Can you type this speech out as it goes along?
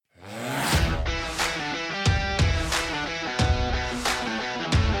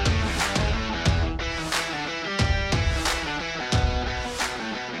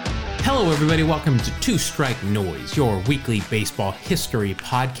everybody. Welcome to Two Strike Noise, your weekly baseball history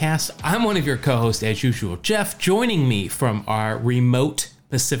podcast. I'm one of your co-hosts, as usual, Jeff. Joining me from our remote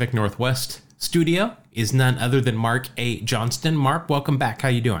Pacific Northwest studio is none other than Mark A. Johnston. Mark, welcome back. How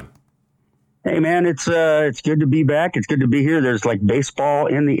you doing? Hey, man, it's good to be back. It's good to be here. There's like baseball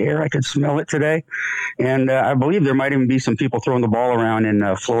in the air. I could smell it today. And I believe there might even be some people throwing the ball around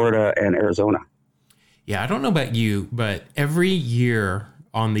in Florida and Arizona. Yeah, I don't know about you, but every year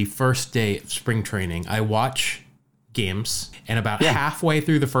on the first day of spring training, I watch games, and about halfway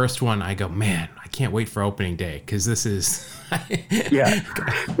through the first one, I go, man, I can't wait for opening day, because this is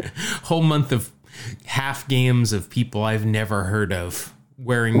whole month of half games of people I've never heard of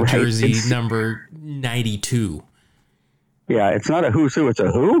wearing jersey number 92. Yeah, it's not a who's who, it's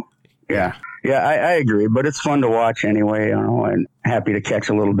a who? Yeah. Yeah, I agree, but it's fun to watch anyway, you know, and happy to catch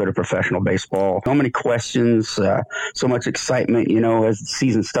a little bit of professional baseball. So many questions, so much excitement, you know, as the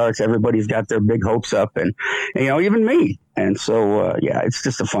season starts, everybody's got their big hopes up and you know, even me. And so, it's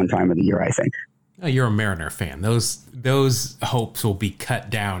just a fun time of the year, I think. Oh, you're a Mariner fan. Those hopes will be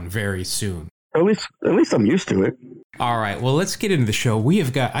cut down very soon. At least I'm used to it. All right, well, let's get into the show. I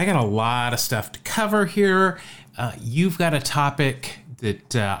got a lot of stuff to cover here. You've got a topic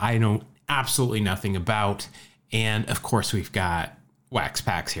that I know absolutely nothing about. And of course, we've got Wax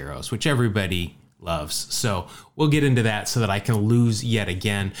Packs Heroes, which everybody loves. So we'll get into that so that I can lose yet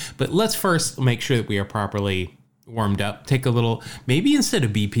again. But let's first make sure that we are properly warmed up. Take a little, maybe instead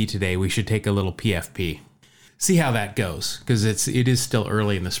of BP today, we should take a little PFP. See how that goes, because it is still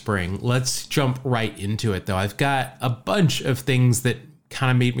early in the spring. Let's jump right into it, though. I've got a bunch of things that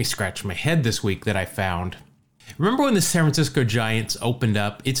kind of made me scratch my head this week that I found. Remember when the San Francisco Giants opened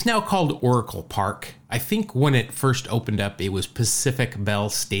up? It's now called Oracle Park. I think when it first opened up, it was Pacific Bell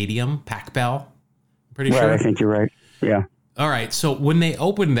Stadium, Pac Bell. Pretty sure. I think you're right. Yeah. All right. So when they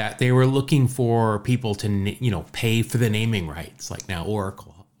opened that, they were looking for people to, pay for the naming rights. Like now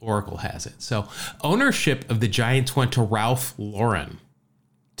Oracle has it. So ownership of the Giants went to Ralph Lauren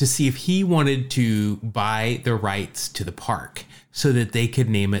to see if he wanted to buy the rights to the park so that they could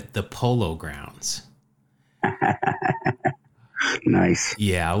name it the Polo Grounds. Nice.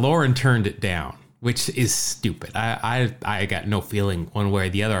 Yeah, Lauren turned it down, which is stupid. I got no feeling one way or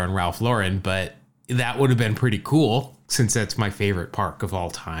the other on Ralph Lauren, but that would have been pretty cool since that's my favorite park of all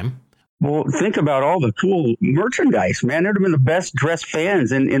time. Well, think about all the cool merchandise, man. They'd have been the best dressed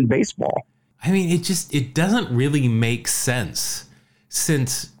fans in baseball. I mean, it doesn't really make sense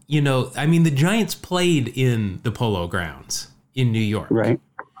since, the Giants played in the Polo Grounds in New York. Right.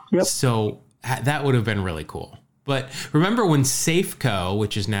 Yep. So that would have been really cool. But remember when Safeco,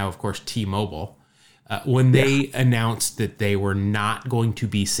 which is now, of course, T-Mobile, when they announced that they were not going to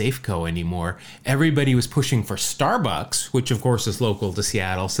be Safeco anymore, everybody was pushing for Starbucks, which, of course, is local to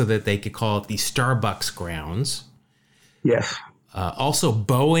Seattle, so that they could call it the Starbucks Grounds. Yes. Also,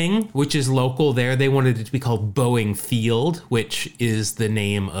 Boeing, which is local there, they wanted it to be called Boeing Field, which is the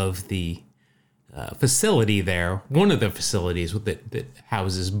name of the facility there, one of the facilities that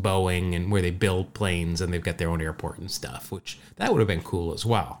houses Boeing and where they build planes, and they've got their own airport and stuff, which that would have been cool as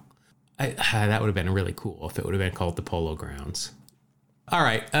well. That would have been really cool if it would have been called the Polo Grounds. All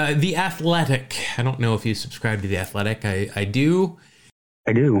right, The Athletic. I don't know if you subscribe to The Athletic. I do.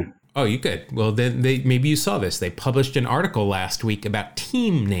 I do. Oh, you could. Well, then maybe you saw this. They published an article last week about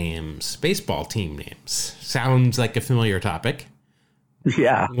team names, baseball team names. Sounds like a familiar topic.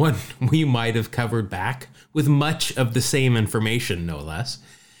 Yeah. One we might have covered back with much of the same information, no less.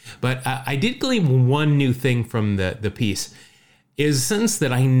 But I did glean one new thing from the piece, is a sentence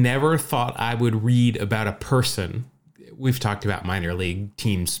that I never thought I would read about a person. We've talked about minor league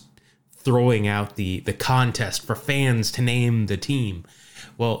teams throwing out the contest for fans to name the team.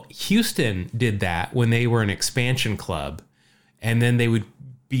 Well, Houston did that when they were an expansion club, and then they would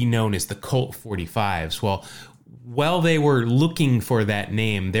be known as the Colt 45s. Well, while they were looking for that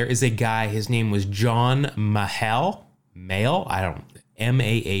name, there is a guy, his name was John Mahel.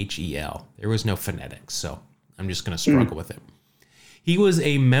 M-A-H-E-L. There was no phonetics, so I'm just going to struggle with it. He was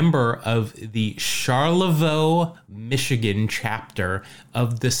a member of the Charlevoix, Michigan chapter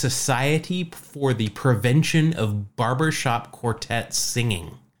of the Society for the Prevention of Barbershop Quartet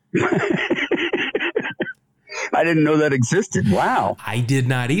Singing. I didn't know that existed. Wow. I did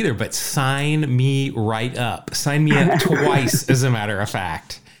not either, but sign me right up. Sign me up twice, as a matter of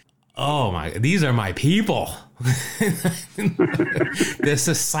fact. Oh my, these are my people. The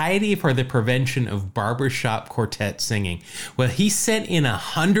Society for the Prevention of Barbershop Quartet Singing. Well, he sent in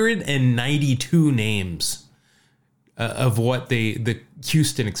 192 names of what the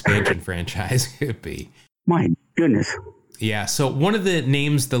Houston expansion franchise could be. My goodness. Yeah. So one of the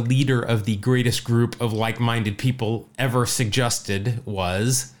names the leader of the greatest group of like-minded people ever suggested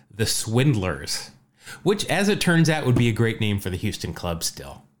was the Swindlers, which, as it turns out, would be a great name for the Houston club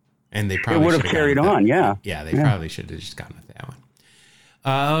still. And they probably would have carried on. Yeah. Yeah, they probably should have just gone with that one.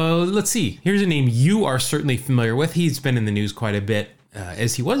 Let's see. Here's a name you are certainly familiar with. He's been in the news quite a bit,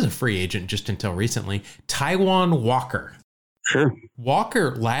 as he was a free agent just until recently. Taijuan Walker. Sure.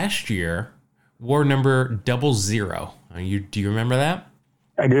 Walker last year wore number 00. Do you remember that?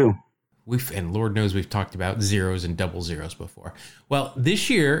 I do. And Lord knows we've talked about zeros and 00s before. Well, this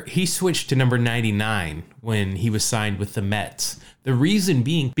year he switched to number 99 when he was signed with the Mets. The reason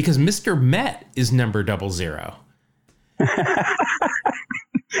being because Mr. Met is number 00.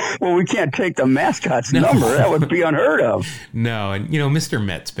 Well, we can't take the mascot's number. That would be unheard of. No, and Mr.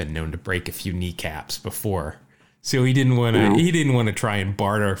 Met's been known to break a few kneecaps before, so he didn't want to. He didn't want to try and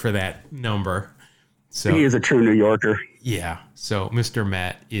barter for that number. So he is a true New Yorker. Yeah. So Mr.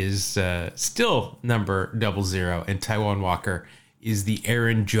 Met is still number 00, and Taijuan Walker is the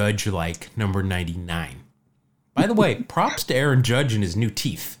Aaron Judge-like number 99. By the way, props to Aaron Judge and his new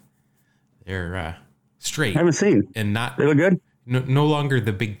teeth. They're straight. I haven't seen. And not. They look good. No longer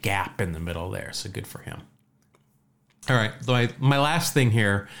the big gap in the middle there, so good for him. All right, my last thing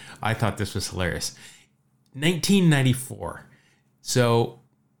here, I thought this was hilarious. 1994. So,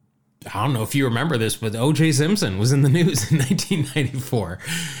 I don't know if you remember this, but O.J. Simpson was in the news in 1994.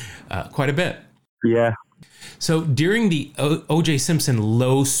 Quite a bit. Yeah. So, during the O.J. Simpson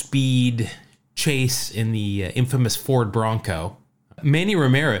low-speed chase in the infamous Ford Bronco, Manny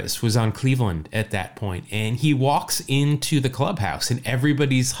Ramirez was on Cleveland at that point, and he walks into the clubhouse, and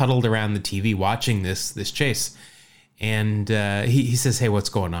everybody's huddled around the TV watching this chase. And he says, "Hey, what's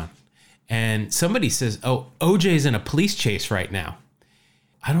going on?" And somebody says, "Oh, OJ's in a police chase right now."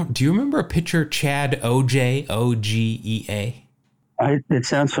 Do you remember a pitcher, Chad OJ, OGEA? It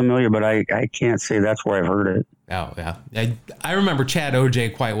sounds familiar, but I can't say that's where I've heard it. Oh, yeah. I remember Chad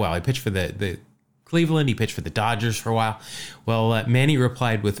OJ quite well. He pitched for the Cleveland. He pitched for the Dodgers for a while. Well, Manny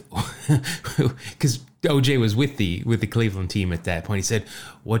replied with, because OJ was with the Cleveland team at that point. He said,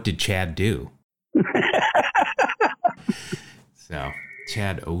 "What did Chad do?" So,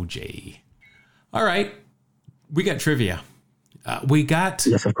 Chad OJ. All right, we got trivia.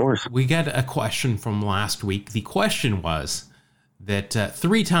 Yes, of course. We got a question from last week. The question was that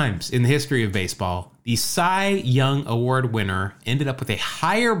 3 times in the history of baseball, the Cy Young Award winner ended up with a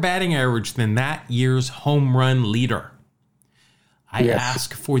higher batting average than that year's home run leader. I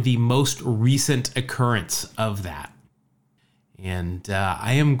ask for the most recent occurrence of that. And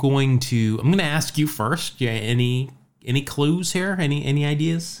I'm going to ask you first. Yeah, any clues here? Any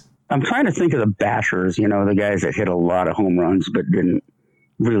ideas? I'm trying to think of the bashers, the guys that hit a lot of home runs but didn't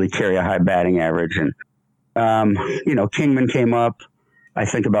really carry a high batting average. And, Kingman came up. I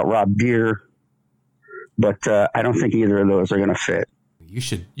think about Rob Deere, but I don't think either of those are going to fit. You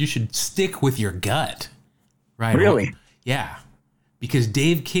should stick with your gut. Right. Really? Yeah. Because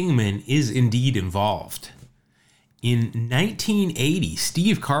Dave Kingman is indeed involved. In 1980,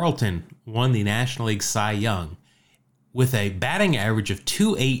 Steve Carlton won the National League Cy Young with a batting average of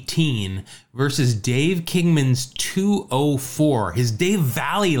 .218 versus Dave Kingman's .204, his Dave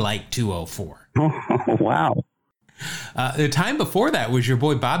Valley-like .204. Oh, wow. The time before that was your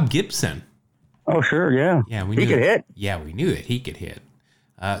boy Bob Gibson. Oh, sure, yeah. Yeah, he could hit. Yeah, we knew that he could hit.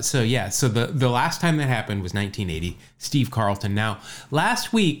 So the last time that happened was 1980, Steve Carlton. Now,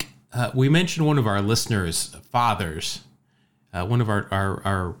 last week, we mentioned one of our listeners' fathers, one of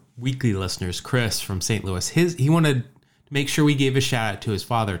our weekly listeners, Chris from St. Louis. He wanted to make sure we gave a shout out to his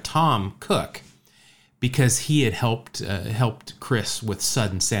father, Tom Cook, because he had helped Chris with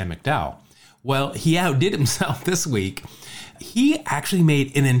Sud and Sam McDowell. Well, he outdid himself this week. He actually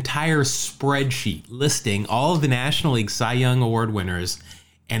made an entire spreadsheet listing all of the National League Cy Young Award winners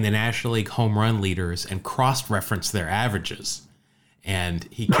and the National League home run leaders and cross-referenced their averages. And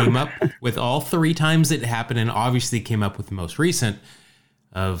he came up with all 3 times it happened, and obviously came up with the most recent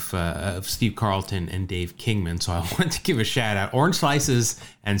of Steve Carlton and Dave Kingman. So I want to give a shout out, Orange Slices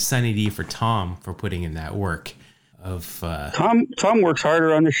and Sunny D, for Tom for putting in that work. Tom works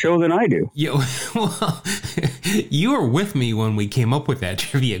harder on the show than I do. Well, you were with me when we came up with that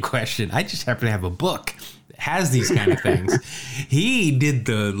trivia question. I just happen to have a book that has these kind of things. He did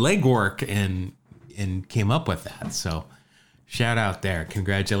the legwork and came up with that. So shout out there.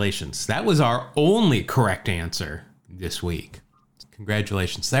 Congratulations. That was our only correct answer this week.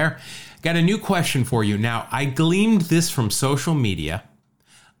 Congratulations there. Got a new question for you. Now, I gleaned this from social media.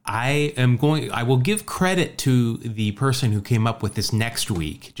 I will give credit to the person who came up with this next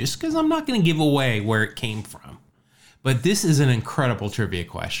week, just because I'm not going to give away where it came from. But this is an incredible trivia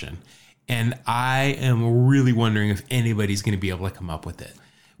question. And I am really wondering if anybody's going to be able to come up with it.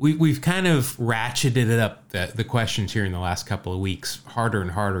 We've kind of ratcheted it up, the questions here in the last couple of weeks, harder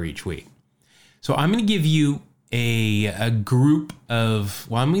and harder each week. So I'm going to give you a group of,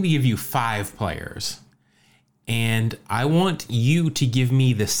 well, I'm going to give you 5 players. And I want you to give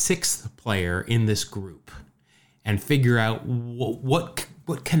me the 6th player in this group and figure out what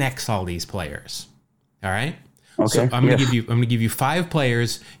connects all these players. All right? Okay. So I'm going to give you 5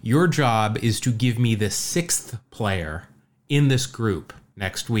 players. Your job is to give me the 6th player in this group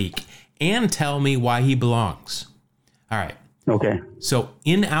next week and tell me why he belongs. All right. Okay. So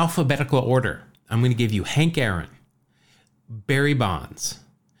in alphabetical order, I'm going to give you Hank Aaron, Barry Bonds,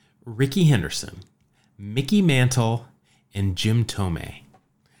 Rickey Henderson, Mickey Mantle, and Jim Thome.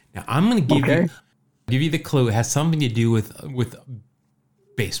 Now I'm going to give you the clue. It has something to do with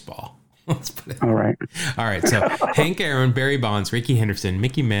baseball. Let's put it. All right. All right. So Hank Aaron, Barry Bonds, Rickey Henderson,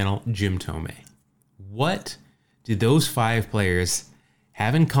 Mickey Mantle, Jim Thome. What do those 5 players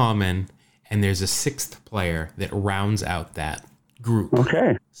have in common? And there's a 6th player that rounds out that group.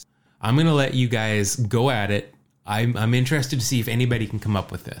 Okay. I'm going to let you guys go at it. I'm interested to see if anybody can come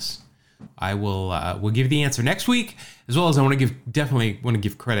up with this. I will we'll give the answer next week, as well as I definitely want to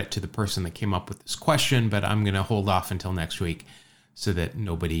give credit to the person that came up with this question, but I'm going to hold off until next week so that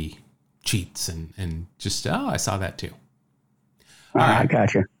nobody cheats and just, I saw that too. All right.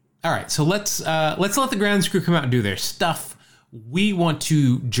 Gotcha. All right. So let's let the ground crew come out and do their stuff. We want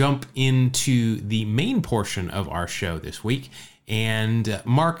to jump into the main portion of our show this week. And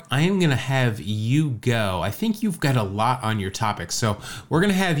Mark, I am going to have you go. I think you've got a lot on your topic, so we're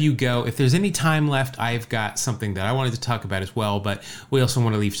going to have you go. If there's any time left, I've got something that I wanted to talk about as well, but we also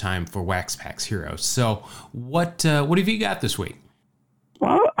want to leave time for Wax Packs Heroes. So what have you got this week?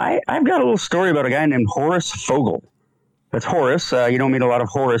 Well, I've got a little story about a guy named Horace Fogel. That's Horace. You don't meet a lot of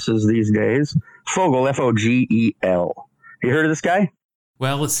Horaces these days. Fogel, Fogel. You heard of this guy?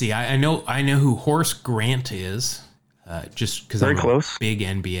 Well, let's see. I know who Horace Grant is. Just because I'm a big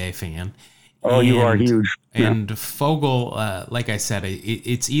NBA fan. Oh, you are huge. And Fogel, like I said,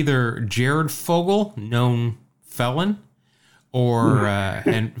 it's either Jared Fogle, known felon, or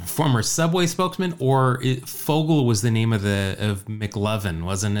and former Subway spokesman, or Fogel was the name of McLovin,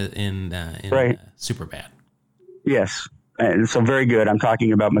 wasn't it, in right. Superbad? Yes. And so very good. I'm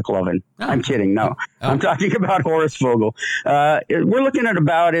talking about McLovin. Oh. I'm kidding. No, I'm talking about Horace Fogel. We're looking at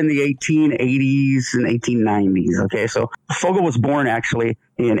about in the 1880s and 1890s. Okay. So Fogel was born actually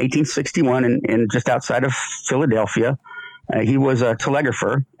in 1861 in just outside of Philadelphia. He was a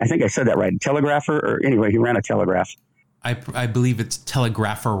telegrapher. I think I said that right. Telegrapher, or anyway, he ran a telegraph. I believe it's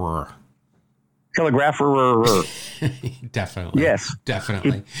telegrapher. Telegrapher. Definitely. Yes.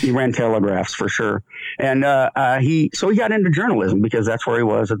 Definitely. He ran telegraphs for sure. And he got into journalism because that's where he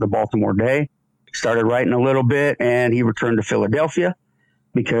was at the Baltimore Day. Started writing a little bit, and he returned to Philadelphia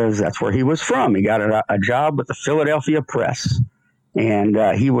because that's where he was from. He got a job with the Philadelphia Press. And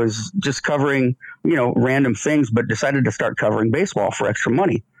he was just covering, random things, but decided to start covering baseball for extra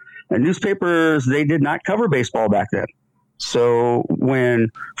money. And newspapers, they did not cover baseball back then. So when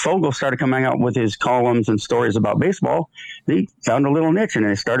Fogel started coming out with his columns and stories about baseball, he found a little niche and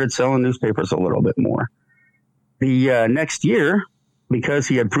he started selling newspapers a little bit more. The next year, because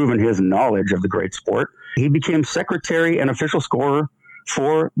he had proven his knowledge of the great sport, he became secretary and official scorer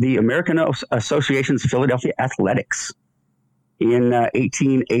for the American Association's Philadelphia Athletics. In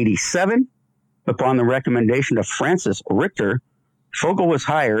 1887, upon the recommendation of Francis Richter, Fogel was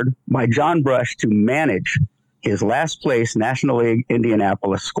hired by John Brush to manage his last place National League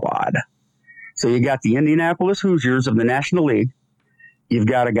Indianapolis squad. So you got the Indianapolis Hoosiers of the National League. You've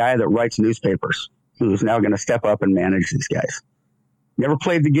got a guy that writes newspapers who's now going to step up and manage these guys. Never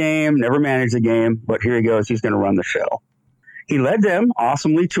played the game, never managed the game, but here he goes. He's going to run the show. He led them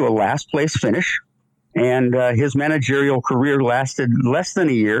awesomely to a last place finish, and his managerial career lasted less than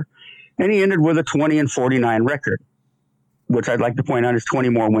a year, and he ended with a 20-49 record, which I'd like to point out is 20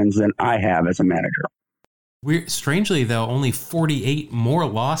 more wins than I have as a manager. Strangely, though, only 48 more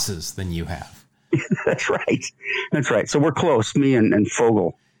losses than you have. That's right. So we're close, me and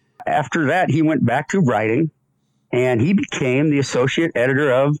Fogel. After that, he went back to writing, and he became the associate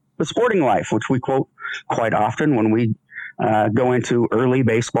editor of The Sporting Life, which we quote quite often when we go into early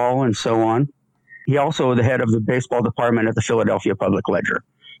baseball and so on. He also was the head of the baseball department at the Philadelphia Public Ledger,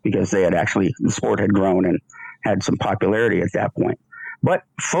 because the sport had grown and had some popularity at that point. But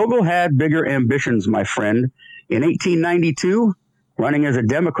Fogel had bigger ambitions, my friend. In 1892, running as a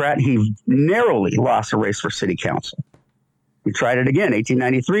Democrat, he narrowly lost a race for city council. He tried it again.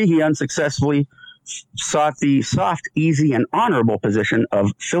 1893, he unsuccessfully sought the soft, easy, and honorable position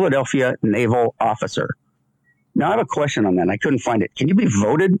of Philadelphia naval officer. Now, I have a question on that. I couldn't find it. Can you be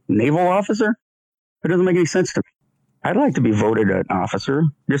voted naval officer? It doesn't make any sense to me. I'd like to be voted an officer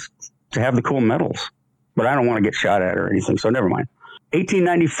just to have the cool medals, but I don't want to get shot at or anything, so never mind.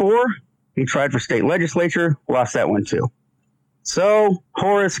 1894, he tried for state legislature, lost that one too. So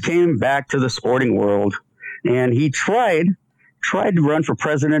Horace came back to the sporting world, and he tried to run for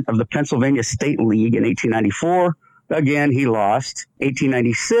president of the Pennsylvania State League in 1894. Again, he lost.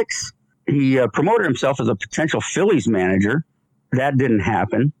 1896, he promoted himself as a potential Phillies manager. That didn't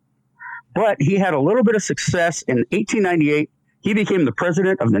happen. But he had a little bit of success. In 1898, he became the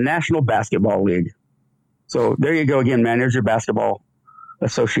president of the National Basketball League. So there you go again, man. There's your basketball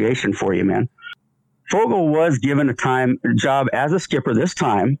association for you, man. Fogel was given a job as a skipper this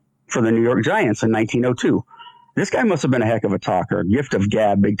time for the New York Giants in 1902. This guy must have been a heck of a talker, gift of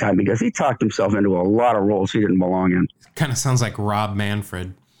gab big time, because he talked himself into a lot of roles he didn't belong in. Kind of sounds like Rob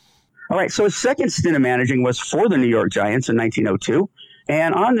Manfred. All right, so his second stint of managing was for the New York Giants in 1902.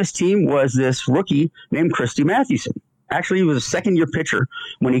 And on this team was this rookie named Christy Mathewson. Actually, he was a second-year pitcher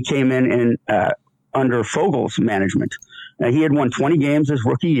when he came in under Fogel's management. He had won 20 games his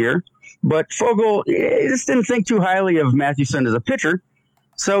rookie year, but Fogel just didn't think too highly of Mathewson as a pitcher,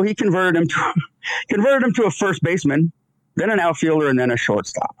 so he converted him to a first baseman, then an outfielder, and then a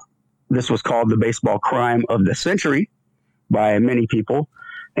shortstop. This was called the baseball crime of the century by many people,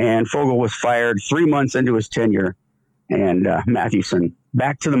 and Fogel was fired 3 months into his tenure, and Mathewson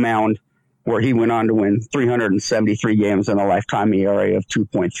back to the mound, where he went on to win 373 games and a lifetime ERA of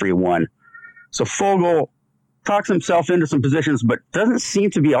 2.31. So Fogel talks himself into some positions, but doesn't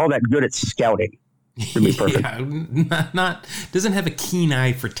seem to be all that good at scouting, to be perfect. Doesn't have a keen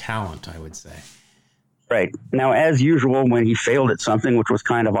eye for talent, I would say. Right. Now, as usual, when he failed at something, which was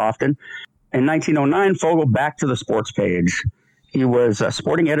kind of often, in 1909, Fogel back to the sports page. He was a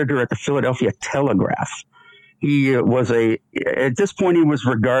sporting editor at the Philadelphia Telegraph. He was at this point, he was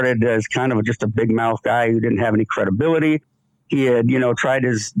regarded as kind of just a big mouth guy who didn't have any credibility. He had, tried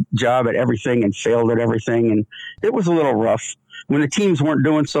his job at everything and failed at everything. And it was a little rough. When the teams weren't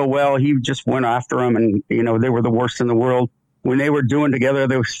doing so well, he just went after them, and, they were the worst in the world. When they were doing together,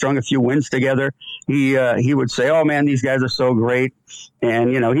 they strung a few wins together. He would say, "Oh man, these guys are so great."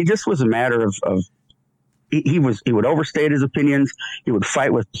 And, he just was a matter of he would overstate his opinions. He would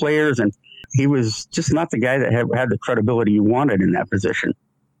fight with players, and he was just not the guy that had the credibility you wanted in that position.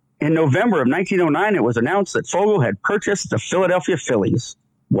 In November of 1909, it was announced that Fogel had purchased the Philadelphia Phillies.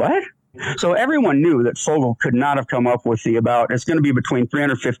 What? So everyone knew that Fogel could not have come up with it's going to be between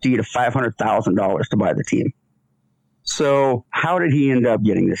 $350,000 to $500,000 to buy the team. So how did he end up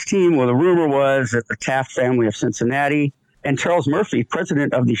getting this team? Well, the rumor was that the Taft family of Cincinnati and Charles Murphy,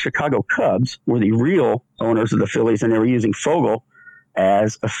 president of the Chicago Cubs, were the real owners of the Phillies, and they were using Fogel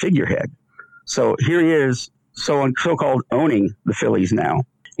as a figurehead. So here he is, so-called owning the Phillies now.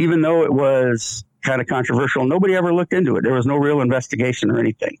 Even though it was kind of controversial, nobody ever looked into it. There was no real investigation or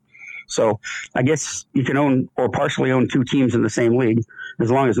anything. So I guess you can own or partially own two teams in the same league as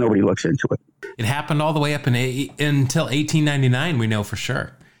long as nobody looks into it. It happened all the way up until 1899, we know for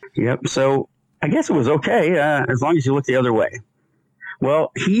sure. Yep. So I guess it was okay as long as you look the other way.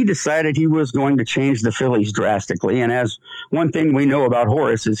 Well, he decided he was going to change the Phillies drastically. And as one thing we know about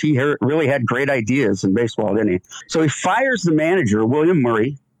Horace is he really had great ideas in baseball, didn't he? So he fires the manager, Bill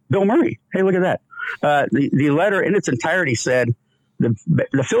Murray. Hey, look at that. The letter in its entirety said,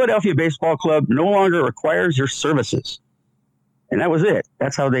 the Philadelphia Baseball Club no longer requires your services. And that was it.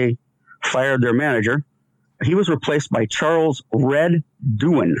 That's how they fired their manager. He was replaced by Charles Red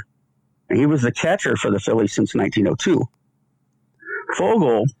Dewin. And he was the catcher for the Phillies since 1902.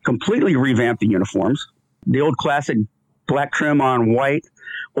 Fogel completely revamped the uniforms. The old classic black trim on white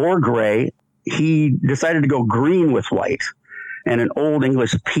or gray. He decided to go green with white and an old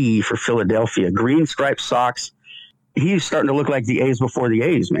English P for Philadelphia. Green striped socks. He's starting to look like the A's before the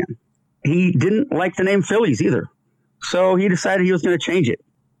A's, man. He didn't like the name Phillies either. So he decided he was going to change it.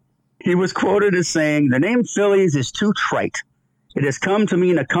 He was quoted as saying, "The name Phillies is too trite. It has come to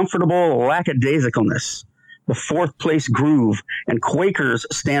mean a comfortable lackadaisicalness. The fourth place groove, and Quakers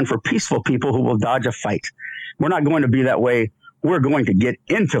stand for peaceful people who will dodge a fight. We're not going to be that way. We're going to get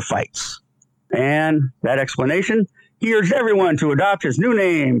into fights." And that explanation, he urged everyone to adopt his new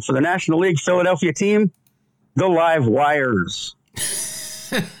name for the National League Philadelphia team, the Live Wires.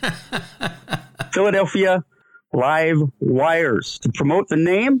 Philadelphia Live Wires. To promote the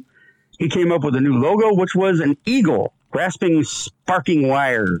name, he came up with a new logo, which was an eagle grasping sparking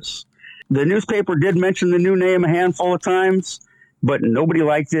wires. The newspaper did mention the new name a handful of times, but nobody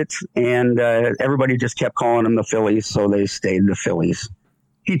liked it, and everybody just kept calling them the Phillies, so they stayed the Phillies.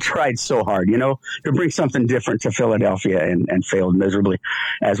 He tried so hard, to bring something different to Philadelphia and failed miserably,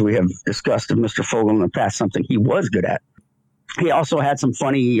 as we have discussed of Mr. Fogel in the past, something he was good at. He also had some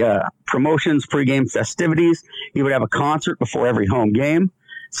funny promotions, pregame festivities. He would have a concert before every home game.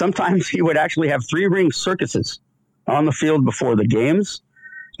 Sometimes he would actually have 3-ring circuses on the field before the games.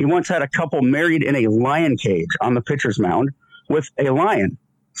 He once had a couple married in a lion cage on the pitcher's mound with a lion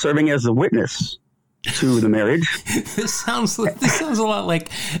serving as the witness to the marriage. This sounds a lot like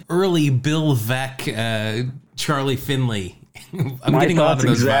early Bill Veeck, Charlie Finley. I'm getting a lot of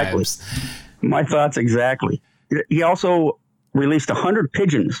those vibes. My thoughts exactly. He also released 100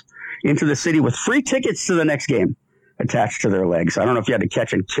 pigeons into the city with free tickets to the next game attached to their legs. I don't know if you had to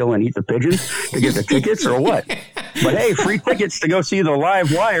catch and kill and eat the pigeons to get the tickets or what. But hey, free tickets to go see the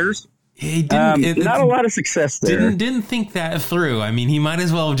live Wires. He didn't, not a lot of success there. Didn't think that through. I mean, he might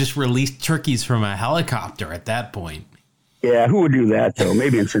as well have just released turkeys from a helicopter at that point. Yeah, who would do that, though?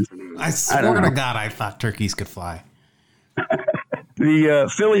 Maybe in Cincinnati. I swear to God, I thought turkeys could fly.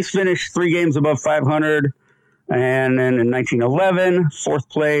 The Phillies finished 3 games above 500, and then in 1911, 4th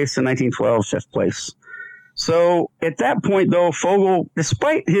place, in 1912, 5th place. So at that point, though, Fogel,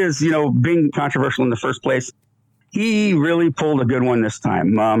 despite his, being controversial in the first place, he really pulled a good one this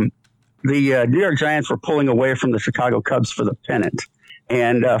time. The New York Giants were pulling away from the Chicago Cubs for the pennant.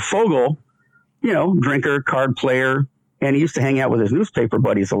 And Fogel, drinker, card player, and he used to hang out with his newspaper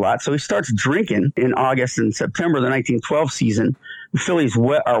buddies a lot. So he starts drinking in August and September of the 1912 season. The Phillies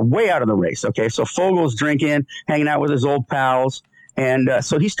are way out of the race, okay? So Fogel's drinking, hanging out with his old pals. And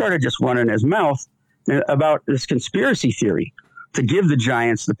so he started just running his mouth about this conspiracy theory to give the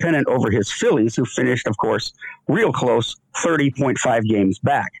Giants the pennant over his Phillies, who finished, of course, real close, 30.5 games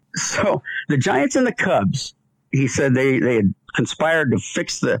back. So the Giants and the Cubs, he said they had conspired to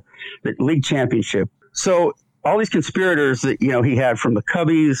fix the league championship. So all these conspirators that, he had from the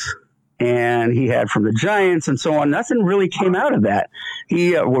Cubbies and he had from the Giants and so on, nothing really came out of that.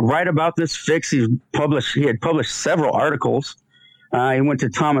 He would write about this fix. He had published several articles. He went to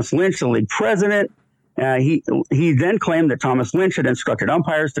Thomas Lynch, the league president. He then claimed that Thomas Lynch had instructed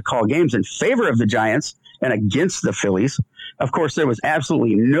umpires to call games in favor of the Giants and against the Phillies. Of course, there was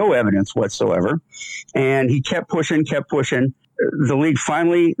absolutely no evidence whatsoever. And he kept pushing. The league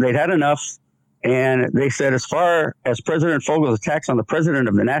finally, they'd had enough. And they said, as far as President Fogel's attacks on the president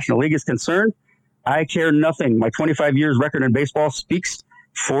of the National League is concerned, I care nothing. My 25 years record in baseball speaks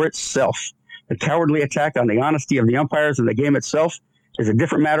for itself. The cowardly attack on the honesty of the umpires and the game itself is a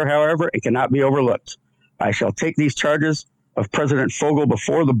different matter, however. It cannot be overlooked. I shall take these charges of President Fogel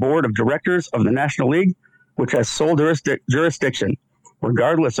before the board of directors of the National League, which has sole jurisdiction.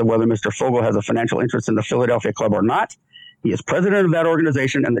 Regardless of whether Mr. Fogel has a financial interest in the Philadelphia club or not, he is president of that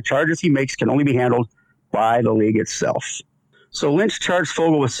organization, and the charges he makes can only be handled by the league itself. So Lynch charged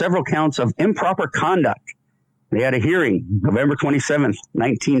Fogel with several counts of improper conduct. They had a hearing November 27th,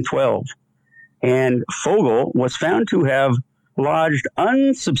 1912, and Fogel was found to have lodged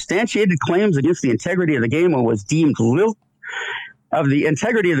unsubstantiated claims against the integrity of the game and was deemed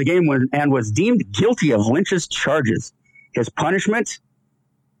guilty of Lynch's charges. His punishment?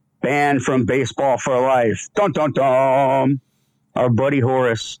 Banned from baseball for life. Dun, dun, dun. Our buddy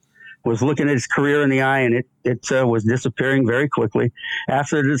Horace was looking at his career in the eye, and it was disappearing very quickly.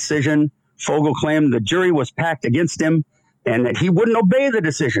 After the decision, Fogel claimed the jury was packed against him and that he wouldn't obey the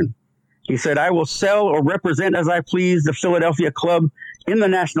decision. He said, I will sell or represent as I please the Philadelphia club in the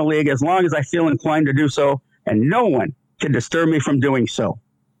National League as long as I feel inclined to do so, and no one can disturb me from doing so.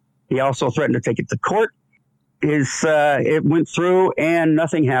 He also threatened to take it to court. It went through and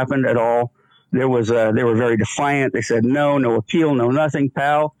nothing happened at all. They were very defiant. They said, no appeal, no nothing,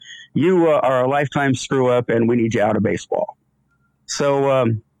 pal. You are a lifetime screw up and we need you out of baseball. So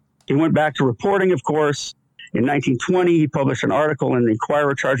he went back to reporting, of course. In 1920, he published an article in the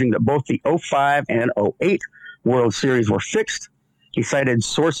Inquirer charging that both the 05 and 08 World Series were fixed. He cited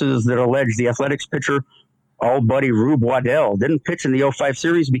sources that alleged the Athletics pitcher, old buddy Rube Waddell, didn't pitch in the 05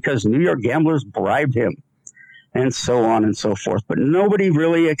 series because New York gamblers bribed him, and so on and so forth. But nobody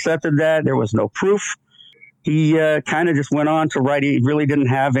really accepted that. There was no proof. He kind of just went on to write. He really didn't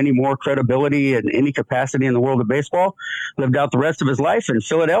have any more credibility in any capacity in the world of baseball. Lived out the rest of his life in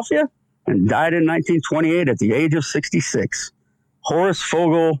Philadelphia and died in 1928 at the age of 66. Horace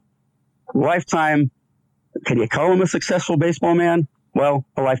Fogel, lifetime. Can you call him a successful baseball man? Well,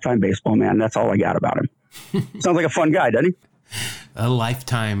 a lifetime baseball man. That's all I got about him. Sounds like a fun guy, doesn't he? A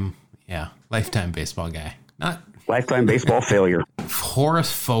lifetime baseball guy. Not lifetime baseball failure.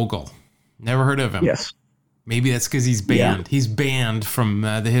 Horace Fogel. Never heard of him. Yes. Maybe that's because he's banned. Yeah. He's banned from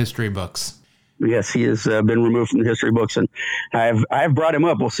the history books. Yes, he has been removed from the history books, and I've brought him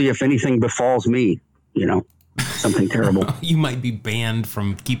up. We'll see if anything befalls me, something terrible. You might be banned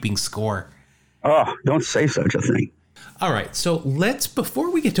from keeping score. Oh, don't say such a thing. All right, so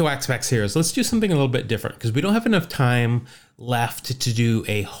before we get to Wax Pax Heroes, let's do something a little bit different because we don't have enough time left to do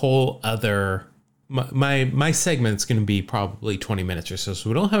a whole other. My segment's going to be probably 20 minutes or so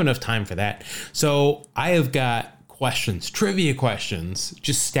we don't have enough time for that. So I have got questions, trivia questions,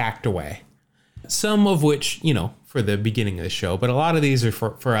 just stacked away. Some of which, for the beginning of the show, but a lot of these are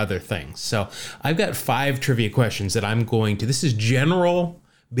for other things. So I've got 5 trivia questions that I'm going to. This is general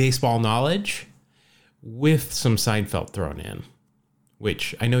baseball knowledge with some Seinfeld thrown in,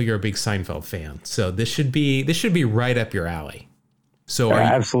 which I know you're a big Seinfeld fan. So this should be right up your alley. So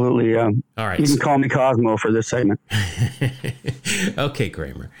absolutely. All right. You can call me Cosmo for this segment. Okay,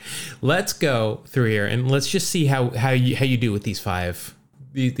 Kramer. Let's go through here and let's just see how you do with these 5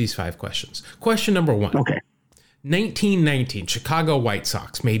 questions. Question number 1. Okay. 1919 Chicago White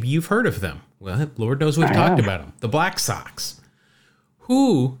Sox. Maybe you've heard of them. Well, Lord knows we've talked about them. The Black Sox.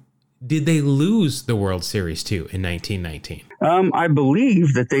 Who did they lose the World Series to in 1919? I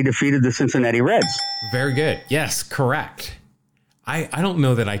believe that they defeated the Cincinnati Reds. Very good. Yes, correct. I don't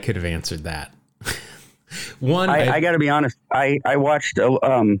know that I could have answered that. I got to be honest. I watched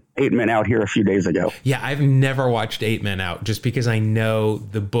 8 Men Out here a few days ago. Yeah, I've never watched 8 Men Out just because I know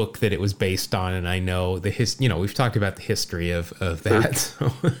the book that it was based on, and I know we've talked about the history of that.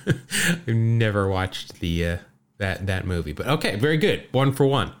 So I've never watched the that movie. But okay, very good. 1 for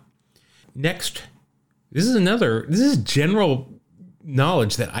 1. Next, this is general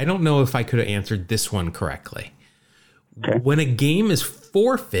knowledge that I don't know if I could have answered this one correctly. Okay. When a game is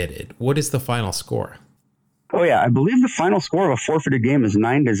forfeited, what is the final score? Oh, yeah. I believe the final score of a forfeited game is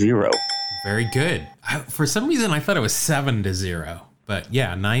 9-0. Very good. For some reason, I thought it was 7-0. But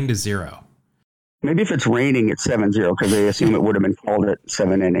yeah, 9-0. Maybe if it's raining, it's 7-0 because they assume it would have been called at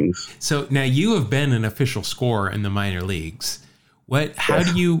 7 innings. So now you have been an official scorer in the minor leagues. Where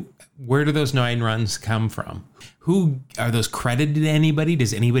do those 9 runs come from? Who are those credited to anybody?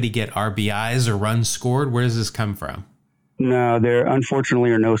 Does anybody get RBIs or runs scored? Where does this come from? No, there unfortunately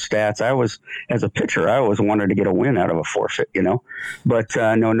are no stats. As a pitcher, I always wanted to get a win out of a forfeit, but no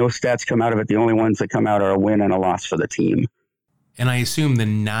stats come out of it. The only ones that come out are a win and a loss for the team. And I assume the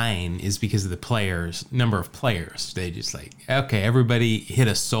 9 is because of the number of players. They just okay, everybody hit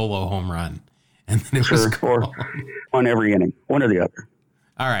a solo home run. And then it was or on every inning, one or the other.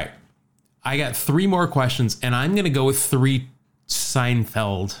 All right. I got 3 more questions, and I'm going to go with 3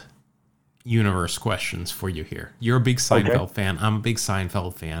 Seinfeld universe questions for you here. You're a big Seinfeld fan. I'm a big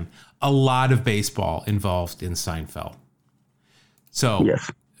Seinfeld fan. A lot of baseball involved in Seinfeld. So,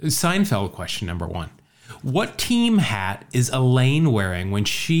 yes. Seinfeld question number 1. What team hat is Elaine wearing when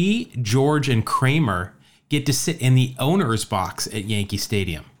she, George, and Kramer get to sit in the owner's box at Yankee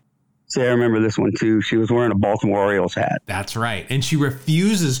Stadium? See, I remember this one, too. She was wearing a Baltimore Orioles hat. That's right. And she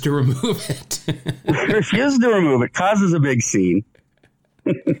refuses to remove it. Refuses to remove it. Causes a big scene.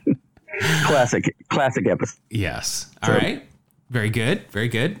 Classic episode. Yes. All right. Very good. Very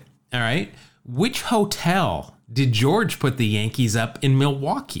good. All right. Which hotel did George put the Yankees up in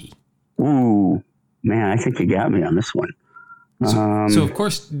Milwaukee? Ooh, man, I think you got me on this one. So of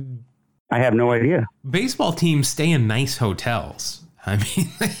course, I have no idea. Baseball teams stay in nice hotels. I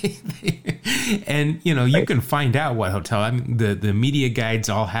mean, and you can find out what hotel. I mean, the media guides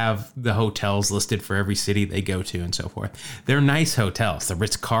all have the hotels listed for every city they go to and so forth. They're nice hotels. The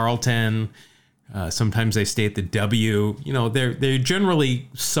Ritz-Carlton. Sometimes they stay at the W. They're generally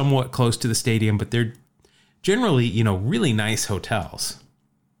somewhat close to the stadium, but they're generally really nice hotels.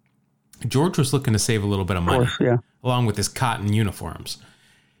 George was looking to save a little bit of money, along with his cotton uniforms.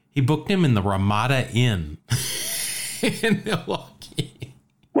 He booked him in the Ramada Inn in Milwaukee.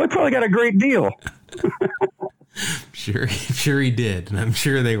 Well, he probably got a great deal. Sure he did. And I'm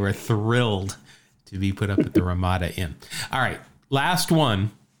sure they were thrilled to be put up at the Ramada Inn. All right, last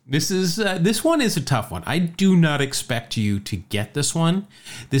one. This one is a tough one. I do not expect you to get this one.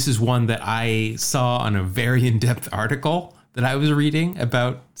 This is one that I saw on a very in-depth article that I was reading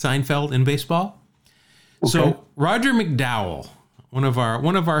about Seinfeld in baseball. Okay. So Roger McDowell, one of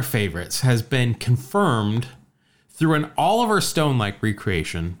our favorites, has been confirmed through an Oliver Stone-like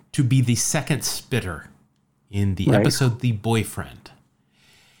recreation to be the second spitter in the episode The Boyfriend.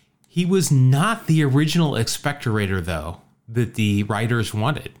 He was not the original expectorator, though, that the writers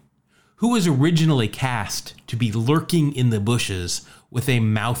wanted. Who was originally cast to be lurking in the bushes with a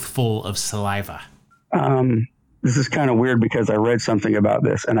mouthful of saliva? This is kind of weird because I read something about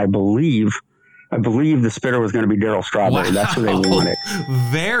this, and I believe I believe the spitter was going to be Darryl Strawberry. Wow. That's who they wanted.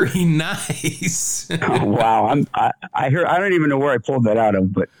 Very nice. Oh, wow. I don't even know where I pulled that out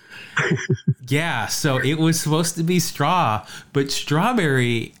of, but. Yeah. So it was supposed to be Straw, but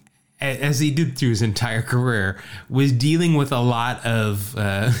Strawberry, as he did through his entire career, was dealing with a lot of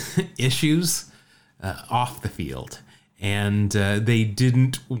issues off the field. And they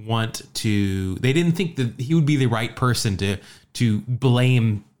didn't think that he would be the right person to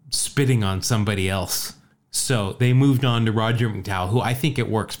blame spitting on somebody else. So they moved on to Roger McDowell, who I think it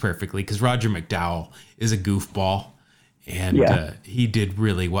works perfectly because Roger McDowell is a goofball, and he did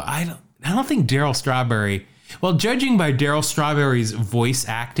really well. I don't think Darryl Strawberry. Well, judging by Darryl Strawberry's voice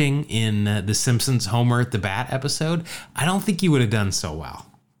acting in the Simpsons Homer at the Bat episode, I don't think he would have done so well.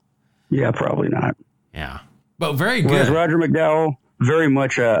 Yeah, probably not. Yeah, but very good. Whereas Roger McDowell, very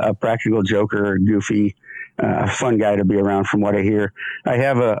much a practical joker, goofy. Fun guy to be around from what I hear. I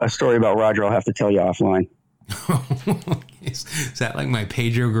have a story about Roger I'll have to tell you offline. Is that like my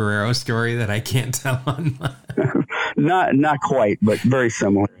Pedro Guerrero story that I can't tell online? Not quite, but very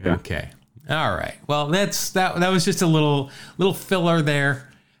similar. Okay. All right. Well, that was just a little filler there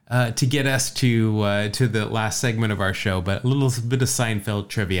to get us to the last segment of our show, but a little bit of Seinfeld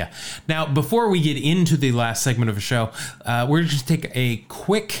trivia. Now, before we get into the last segment of the show, we're just take a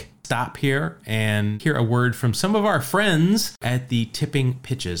quick stop here and hear a word from some of our friends at the Tipping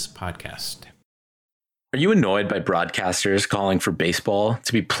Pitches podcast. Are you annoyed by broadcasters calling for baseball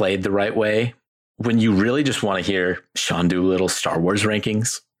to be played the right way when you really just want to hear Sean Doolittle Star Wars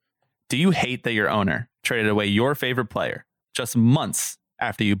rankings? Do you hate that your owner traded away your favorite player just months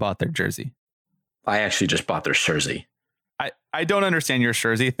after you bought their jersey? I actually just bought their jersey. I don't understand your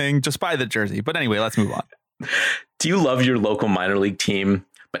jersey thing. Just buy the jersey. But anyway, let's move on. Do you love your local minor league team,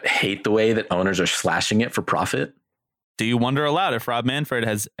 but hate the way that owners are slashing it for profit? Do you wonder aloud if Rob Manfred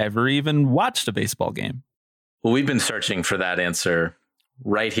has ever even watched a baseball game? Well, we've been searching for that answer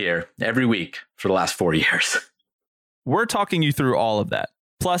right here every week for the last 4 years. We're talking you through all of that.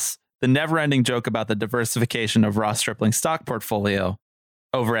 Plus, the never-ending joke about the diversification of Ross Stripling's stock portfolio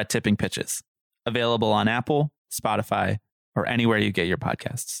over at Tipping Pitches. Available on Apple, Spotify, or anywhere you get your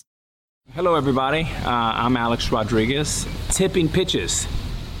podcasts. Hello, everybody. I'm Alex Rodriguez. Tipping Pitches.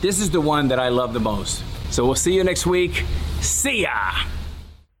 This is the one that I love the most. So we'll see you next week. See ya!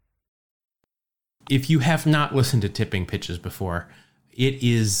 If you have not listened to Tipping Pitches before,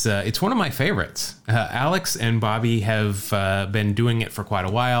 it's one of my favorites. Alex and Bobby have been doing it for quite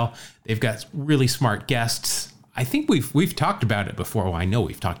a while. They've got really smart guests. I think we've talked about it before. Well, I know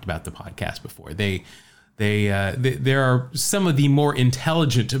we've talked about the podcast before. There are some of the more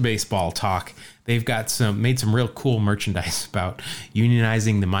intelligent baseball talk. They've got made some real cool merchandise about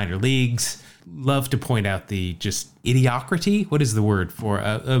unionizing the minor leagues. Love to point out the just idiocracy. What is the word for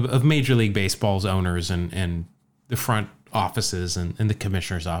of Major League Baseball's owners and the front offices and the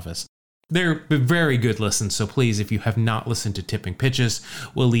commissioner's office. They're very good listens. So please, if you have not listened to Tipping Pitches,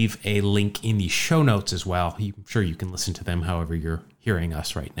 we'll leave a link in the show notes as well. I'm sure you can listen to them however you're hearing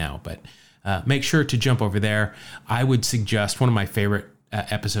us right now, but make sure to jump over there. I would suggest one of my favorite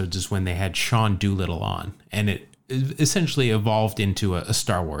episodes is when they had Sean Doolittle on, and it essentially evolved into a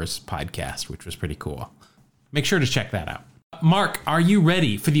Star Wars podcast, which was pretty cool. Make sure to check that out. Mark, are you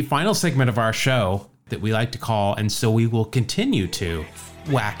ready for the final segment of our show that we like to call, and so we will continue to,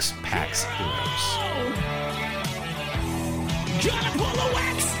 Wax Packs Heroes? Gonna pull a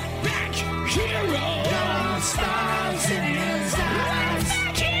Wax Pack Hero. Got stars in his eyes.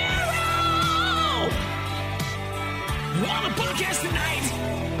 Hero! On the podcast tonight.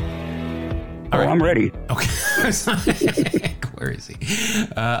 All right. I'm ready. Okay. Where is he?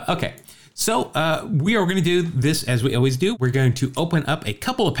 Okay. So we are going to do this as we always do. We're going to open up a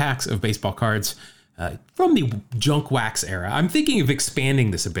couple of packs of baseball cards from the junk wax era. I'm thinking of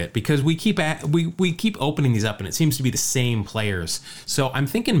expanding this a bit because we keep opening these up and it seems to be the same players. So I'm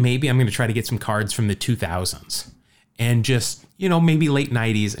thinking maybe I'm going to try to get some cards from the 2000s and just, maybe late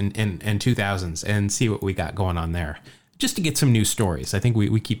 90s and 2000s and see what we got going on there, just to get some new stories. I think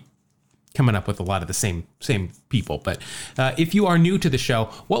we keep coming up with a lot of the same people. But if you are new to the show,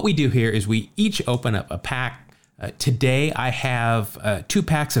 what we do here is we each open up a pack. Today I have 2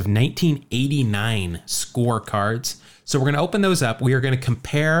 packs of 1989 score cards. So we're going to open those up. We are going to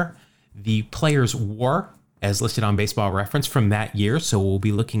compare the players' WAR as listed on Baseball Reference from that year. So we'll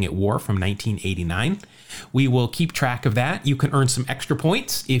be looking at WAR from 1989. We will keep track of that. You can earn some extra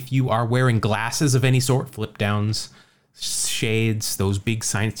points if you are wearing glasses of any sort, flip downs, shades, those big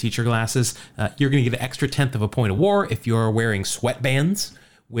science teacher glasses. You're going to get an extra 1/10 of a point of WAR if you're wearing sweatbands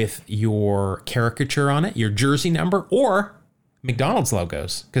with your caricature on it, your jersey number, or McDonald's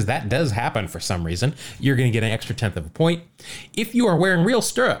logos, because that does happen for some reason, you're going to get an extra 1/10 of a point. If you are wearing real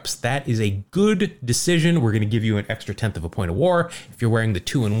stirrups, that is a good decision. We're going to give you an extra 1/10 of a point of war. If you're wearing the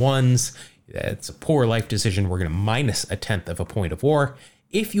 2-in-1s, that's a poor life decision. We're going to minus a 1/10 of a point of war.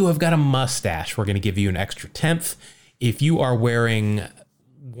 If you have got a mustache, we're going to give you an extra 1/10. If you are wearing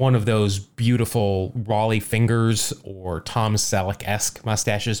one of those beautiful Raleigh fingers or Tom Selleck-esque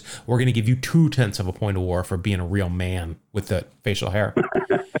mustaches, we're going to give you 2/10 of a point of war for being a real man with the facial hair.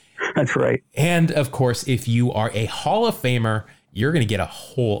 That's right. And of course, if you are a Hall of Famer, you're going to get a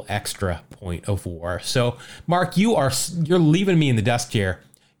whole extra point of war. So, Mark, you're leaving me in the dust here.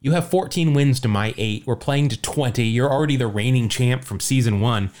 You have 14 wins to my 8. We're playing to 20. You're already the reigning champ from season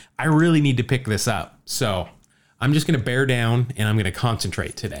 1. I really need to pick this up. So I'm just going to bear down and I'm going to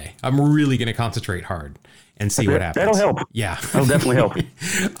concentrate today. I'm really going to concentrate hard and see what happens. That'll help. Yeah. That'll definitely help.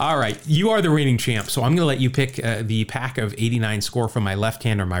 All right. You are the reigning champ. So I'm going to let you pick the pack of 89 score from my left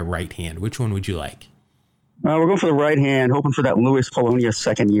hand or my right hand. Which one would you like? We're going for the right hand, hoping for that Louis Polonia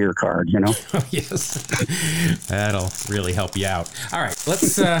second-year card, you know? Oh, yes. That'll really help you out. All right.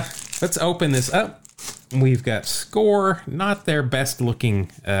 Let's open this up. We've got score. Not their best-looking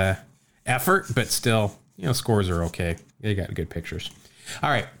effort, but still, scores are okay. They got good pictures.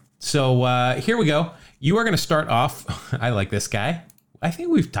 All right. So here we go. You are going to start off. I like this guy. I think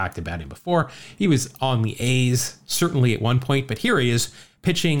we've talked about him before. He was on the A's, certainly at one point, but here he is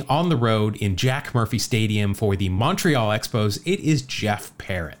pitching on the road in Jack Murphy Stadium for the Montreal Expos. It is Jeff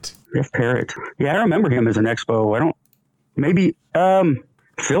Parrott. Jeff Parrott. Yeah, I remember him as an Expo. Maybe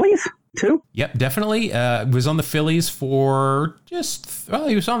Phillies too? Yep, definitely. Was on the Phillies for he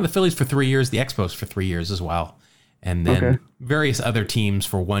was on the Phillies for 3 years, the Expos for 3 years as well. And then various other teams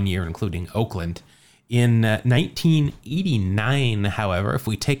for 1 year, including Oakland. In 1989, however, if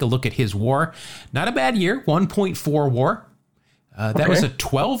we take a look at his WAR, not a bad year, 1.4 WAR. That was a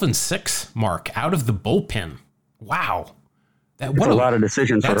 12-6 mark out of the bullpen. Wow. That's a lot of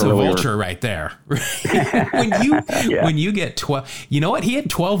decisions. That's a vulture right there. when you get 12, you know what? He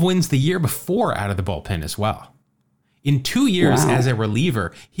had 12 wins the year before out of the bullpen as well. In 2 years as a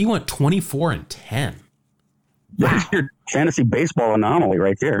reliever, he went 24-10. That's your fantasy baseball anomaly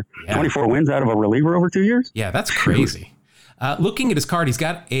right there. Yeah. 24 wins out of a reliever over 2 years? Yeah, that's crazy. Looking at his card, he's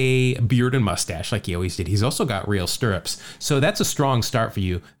got a beard and mustache like he always did. He's also got real stirrups. So that's a strong start for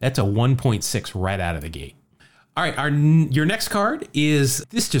you. That's a 1.6 right out of the gate. All right, your next card is,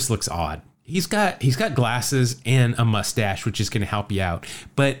 this just looks odd. He's got glasses and a mustache, which is going to help you out.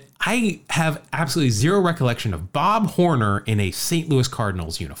 But I have absolutely zero recollection of Bob Horner in a St. Louis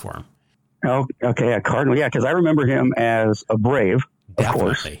Cardinals uniform. Oh, okay, a Cardinal. Yeah, because I remember him as a Brave. Definitely. Of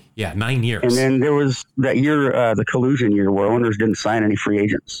course. Yeah, 9 years. And then there was that year, the collusion year, where owners didn't sign any free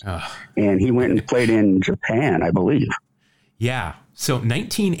agents. And he went and played in Japan, I believe. Yeah. So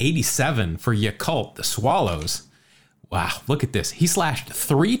 1987 for Yakult, the Swallows. Wow, look at this. He slashed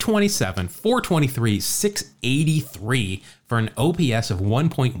 327, 423, 683 for an OPS of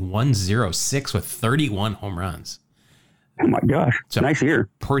 1.106 with 31 home runs. Oh, my gosh. It's a nice year.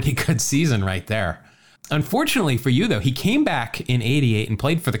 Pretty good season right there. Unfortunately for you, though, he came back in 88 and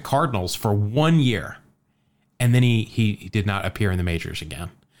played for the Cardinals for 1 year. And then he did not appear in the majors again.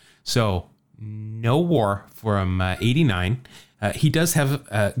 So no WAR from 89. He does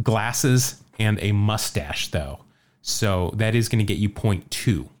have glasses and a mustache, though. So that is going to get you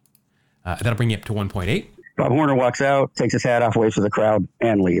 0.2. That'll bring you up to 1.8. Bob Horner walks out, takes his hat off, waves for the crowd,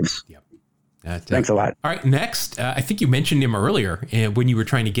 and leaves. Yep. Thanks a lot. All right, next, I think you mentioned him earlier when you were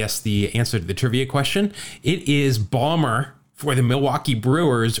trying to guess the answer to the trivia question. It is bomber for the Milwaukee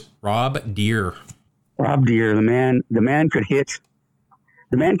Brewers, Rob Deere. Rob Deere, the man could hit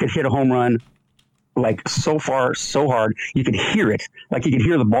a home run like so far, so hard, you could hear it, like you could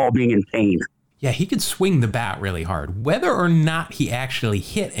hear the ball being in pain. Yeah, he could swing the bat really hard. Whether or not he actually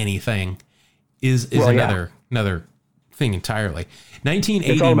hit anything is another thing entirely.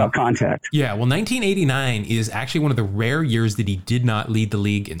 1980. It's all about contact. Yeah, well, 1989 is actually one of the rare years that he did not lead the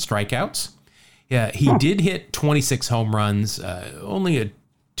league in strikeouts. Yeah, he did hit 26 home runs, only a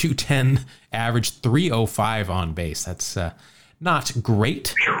 210 average, 305 on base. That's not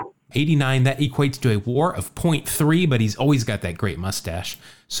great. 89, that equates to a WAR of 0.3, but he's always got that great mustache.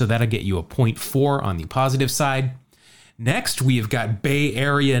 So that'll get you a 0.4 on the positive side. Next, we have got Bay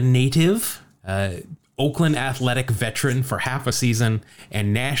Area native, Oakland Athletic veteran for half a season,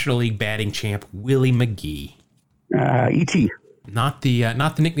 and National League batting champ Willie McGee. E.T. Not the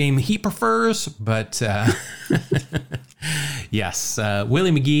nickname he prefers, but yes,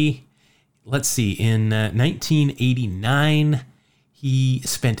 Willie McGee. Let's see. In 1989, he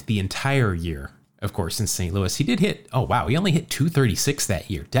spent the entire year of course, in St. Louis. He did hit, he only hit 236 that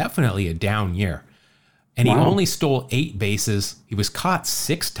year. Definitely a down year. And he only stole 8 bases. He was caught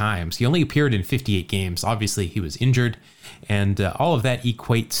 6 times. He only appeared in 58 games. Obviously, he was injured. And all of that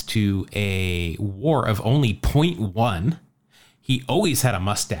equates to a WAR of only 0.1. He always had a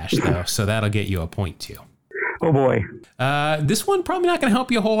mustache, though, so that'll get you a 0.2. Oh, boy. This one probably not going to help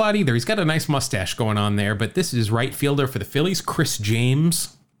you a whole lot either. He's got a nice mustache going on there, but this is right fielder for the Phillies, Chris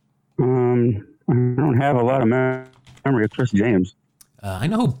James. I don't have a lot of memory of Chris James. I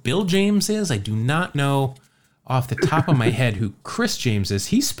know who Bill James is. I do not know off the top of my head who Chris James is.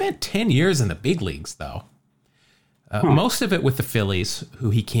 He spent 10 years in the big leagues, though. Most of it with the Phillies,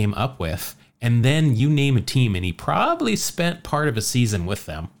 who he came up with. And then you name a team, and he probably spent part of a season with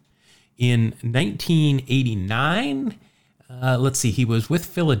them. In 1989, let's see, he was with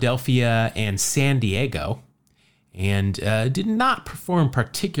Philadelphia and San Diego and did not perform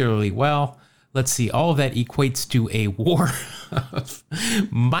particularly well. Let's see, all of that equates to a WAR of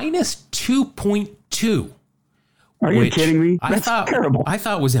minus 2.2. Are you kidding me? That's terrible. I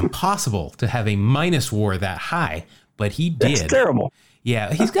thought it was impossible to have a minus WAR that high, but he did. That's terrible.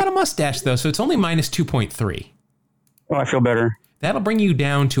 Yeah, he's got a mustache, though, so it's only minus 2.3. Oh, I feel better. That'll bring you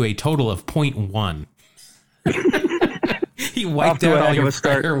down to a total of 0.1. He wiped out all your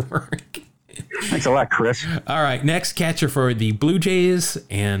prior work. Thanks a lot, Chris. All right, next catcher for the Blue Jays,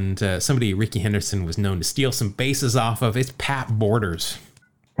 and somebody Ricky Henderson was known to steal some bases off of. It's Pat Borders.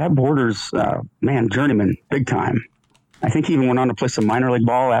 Pat Borders, journeyman, big time. I think he even went on to play some minor league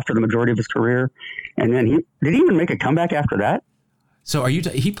ball after the majority of his career. And then did he even make a comeback after that? So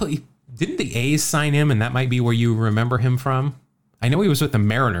didn't the A's sign him, and that might be where you remember him from? I know he was with the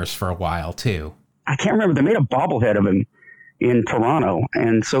Mariners for a while, too. I can't remember. They made a bobblehead of him in Toronto,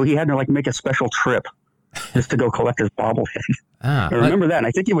 and so he had to make a special trip just to go collect his bobblehead. I remember that, and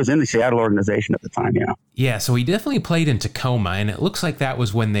I think he was in the Seattle organization at the time, yeah. Yeah, so he definitely played in Tacoma, and it looks like that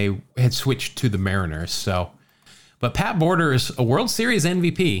was when they had switched to the Mariners. But Pat Borders, a World Series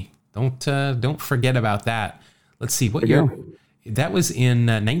MVP. Don't forget about that. Let's see, what year? That was in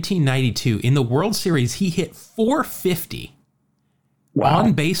 1992. In the World Series, he hit 450. Wow.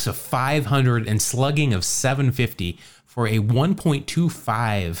 On base of 500 and slugging of 750 for a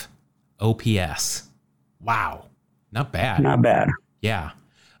 1.25 OPS. Wow. Not bad. Not bad. Yeah.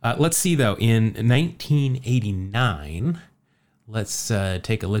 Let's see, though. In 1989, let's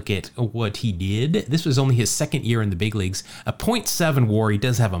take a look at what he did. This was only his second year in the big leagues. A 0.7 WAR. He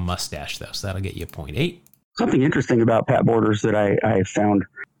does have a mustache, though, so that'll get you a 0.8. Something interesting about Pat Borders that I found.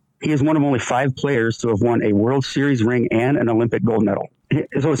 He is one of only 5 players to have won a World Series ring and an Olympic gold medal.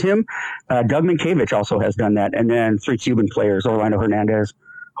 So it's him. Doug Minkiewicz also has done that. And then 3 Cuban players, Orlando Hernandez,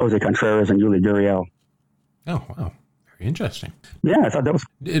 Jose Contreras, and Yuli Gurriel. Oh, wow. Very interesting. Yeah, I thought that was...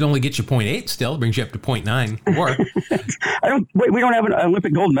 It only gets you 0.8 still. It brings you up to 0.9. Or... we don't have an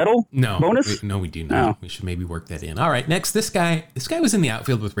Olympic gold medal bonus? No, we do not. No. We should maybe work that in. All right, next, this guy was in the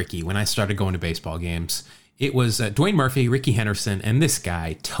outfield with Ricky when I started going to baseball games. It was Dwayne Murphy, Ricky Henderson, and this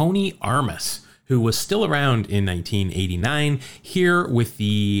guy, Tony Armas, who was still around in 1989 here with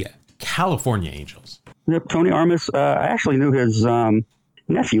the California Angels. Yep, Tony Armas. I actually knew his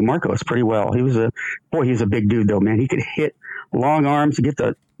nephew, Marcos, pretty well. He's a big dude, though, man. He could hit long arms, get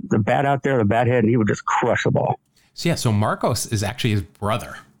the bat out there, the bat head, and he would just crush the ball. So Marcos is actually his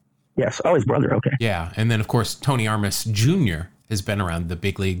brother. Yes. Oh, his brother. Okay. Yeah. And then, of course, Tony Armas Jr. has been around the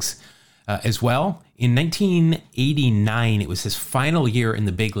big leagues as well. In 1989, it was his final year in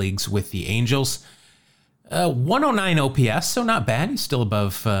the big leagues with the Angels. 109 OPS, so not bad. He's still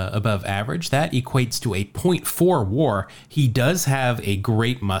above average. That equates to a 0.4 WAR. He does have a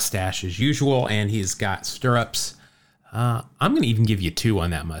great mustache as usual, and he's got stirrups. I'm going to even give you 2 on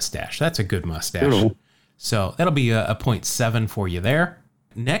that mustache. That's a good mustache. Ooh. So that'll be a 0.7 for you there.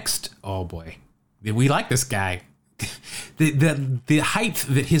 Next, oh boy, we like this guy. The height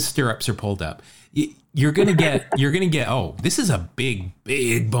that his stirrups are pulled up. You're gonna get. Oh, this is a big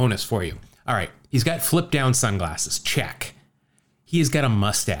bonus for you. All right, he's got flip down sunglasses. Check. He has got a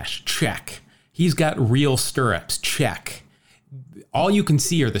mustache. Check. He's got real stirrups. Check. All you can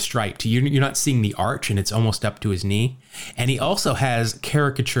see are the stripes. You're not seeing the arch, and it's almost up to his knee. And he also has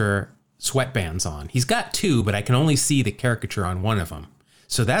caricature sweatbands on. He's got 2, but I can only see the caricature on one of them.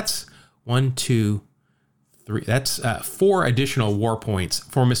 So that's 1, 2, 3. That's 4 additional WAR points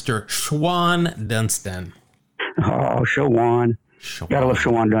for Mr. Shawon Dunston. Oh, Shawon. Gotta love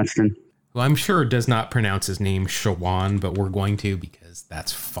Shawon Dunston. Who I'm sure does not pronounce his name Shawon, but we're going to because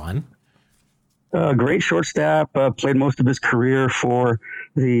that's fun. Great shortstop. Played most of his career for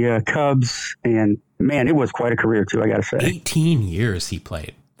the Cubs. And, man, it was quite a career, too, I got to say. 18 years he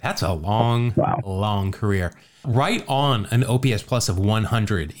played. That's a long, long career. Right on an OPS plus of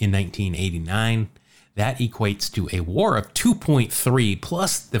 100 in 1989. That equates to a WAR of 2.3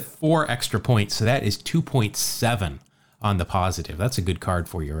 plus the 4 extra points. So that is 2.7 on the positive. That's a good card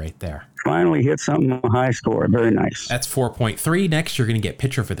for you right there. Finally hit something high score. Very nice. That's 4.3. Next, you're going to get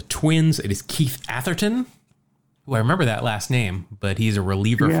pitcher for the Twins. It is Keith Atherton, who I remember that last name, but he's a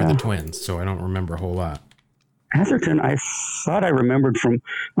reliever for the Twins, so I don't remember a whole lot. Atherton, I thought I remembered from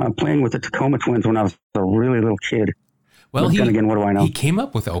playing with the Tacoma Twins when I was a really little kid. Well, then again, what do I know? He came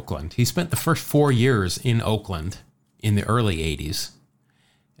up with Oakland. He spent the first 4 years in Oakland in the early 80s.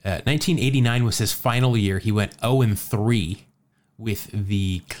 1989 was his final year. He went 0-3 with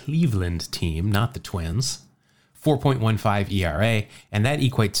the Cleveland team, not the Twins. 4.15 ERA, and that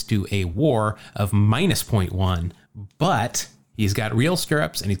equates to a WAR of minus 0.1, but he's got real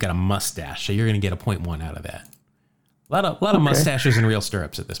stirrups and he's got a mustache, so you're going to get a 0.1 out of that. A lot of mustaches and real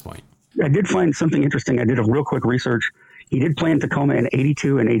stirrups at this point. I did find something interesting. I did a real quick research. He did play in Tacoma in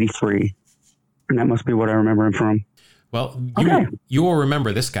 82 and 83, and that must be what I remember him from. Well, you will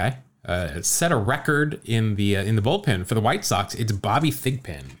remember this guy. Set a record in the bullpen for the White Sox. It's Bobby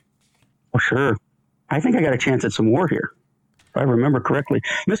Thigpen. Oh, sure. I think I got a chance at some more here, if I remember correctly.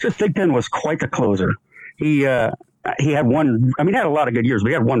 Mr. Thigpen was quite the closer. He had one. I mean, he had a lot of good years, but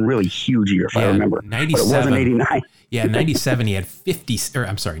he had one really huge year, if I remember. 97. But it wasn't 89. Yeah, 97. He had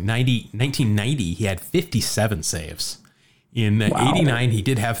 1990. He had 57 saves. In 89, he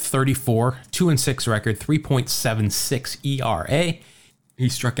did have 34, 2-6 record, 3.76 ERA. He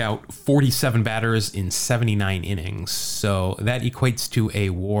struck out 47 batters in 79 innings. So that equates to a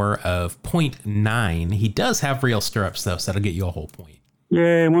WAR of 0.9. He does have real stirrups, though, so that'll get you a whole point.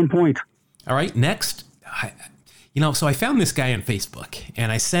 Yeah, 1 point. All right, next. So I found this guy on Facebook,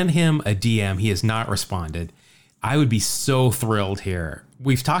 and I sent him a DM. He has not responded. I would be so thrilled here.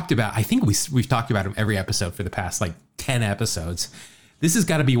 We've talked about, I think we've talked about him every episode for the past 10 episodes. This has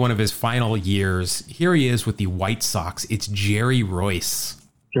got to be one of his final years. Here he is with the White Sox. It's Jerry Royce.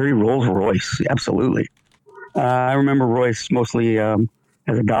 Jerry Rolls-Royce, absolutely. I remember Royce mostly as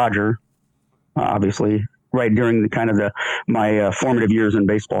a Dodger, obviously, right during my formative years in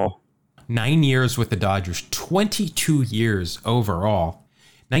baseball. 9 years with the Dodgers, 22 years overall.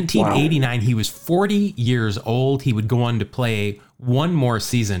 1989, he was 40 years old. He would go on to play one more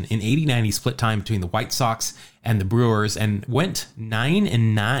season. In 89, he split time between the White Sox and the Brewers and went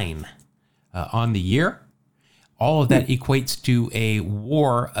 9-9 on the year. All of that equates to a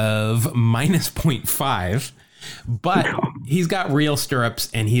WAR of minus 0.5. But he's got real stirrups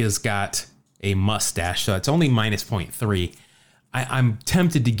and he has got a mustache, so it's only minus 0.3. I'm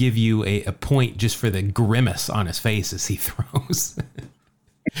tempted to give you a point just for the grimace on his face as he throws.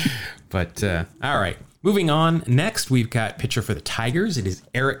 But all right, moving on. Next, we've got pitcher for the Tigers. It is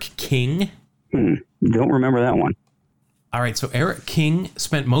Eric King. Don't remember that one. All right, so Eric King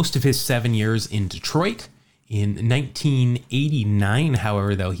spent most of his 7 years in Detroit. In 1989,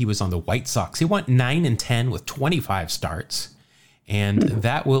 however, though, he was on the White Sox. He went 9-10 with 25 starts, and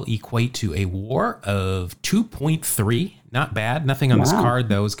that will equate to a WAR of 2.3. Not bad. Nothing on this card,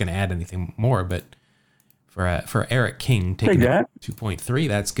 though, is going to add anything more, but for Eric King, taking that 2.3,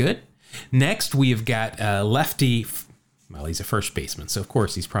 that's good. Next, we've got lefty. Well, he's a first baseman, so of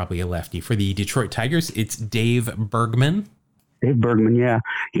course he's probably a lefty. For the Detroit Tigers, it's Dave Bergman. Dave Bergman, yeah.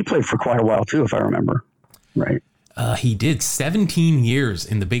 He played for quite a while, too, if I remember. Right. He did 17 years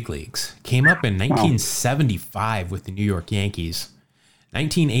in the big leagues. Came up in 1975 with the New York Yankees.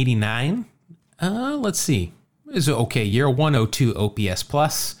 1989, let's see. It was an okay year, 102 OPS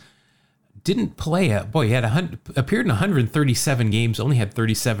plus. Didn't play he had appeared in 137 games, only had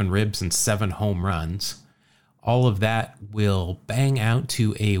 37 ribs and 7 home runs. All of that will bang out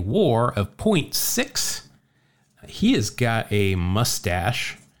to a WAR of 0.6. He has got a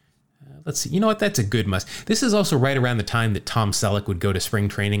mustache. Let's see. You know what? That's a good mustache. This is also right around the time that Tom Selleck would go to spring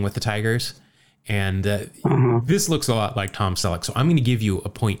training with the Tigers. And this looks a lot like Tom Selleck. So I'm going to give you a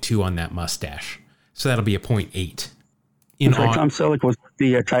 0.2 on that mustache. So that'll be a 0.8. Tom Selleck was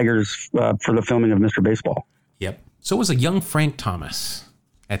the Tigers for the filming of Mr. Baseball. Yep. So was a young Frank Thomas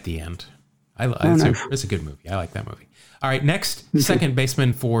at the end. It's a good movie. I like that movie. All right, next, second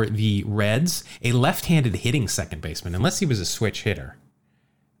baseman for the Reds, a left-handed hitting second baseman, unless he was a switch hitter.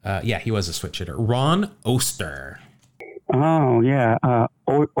 Yeah, he was a switch hitter. Ron Oster. Oh, yeah.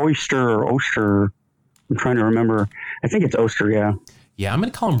 Oster. I'm trying to remember. I think it's Oster, yeah. Yeah, I'm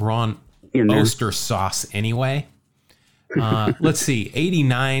going to call him Ron Oster Sauce anyway. Let's see.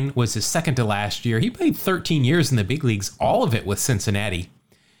 89 was his second to last year. He played 13 years in the big leagues, all of it with Cincinnati.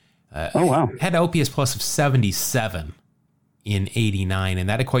 Oh, wow. Had an OPS plus of 77 in 89, and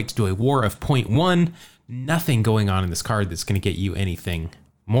that equates to a WAR of 0.1. Nothing going on in this card that's going to get you anything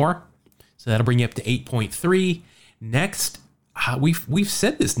more. So that'll bring you up to 8.3. Next, we've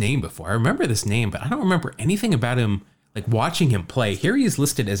said this name before. I remember this name, but I don't remember anything about him, like watching him play. Here he is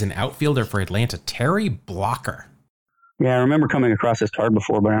listed as an outfielder for Atlanta, Terry Blocker. Yeah, I remember coming across this card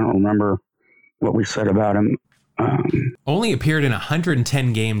before, but I don't remember what we said about him. Only appeared in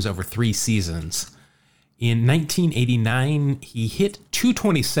 110 games over 3 seasons. In 1989, he hit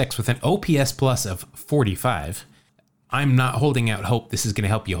 .226 with an OPS plus of 45. I'm not holding out hope this is going to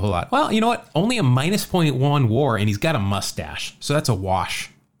help you a whole lot. Well, you know what? Only a minus 0.1 WAR, and he's got a mustache. So that's a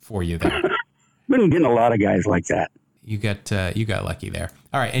wash for you there. Been getting a lot of guys like that. You got lucky there.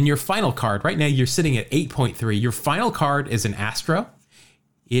 All right, and your final card, right now you're sitting at 8.3. Your final card is an Astro.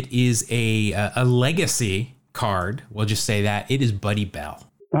 It is a legacy card. We'll just say that. It is Buddy Bell.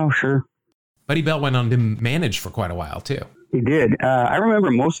 Oh, sure. Buddy Bell went on to manage for quite a while, too. He did. I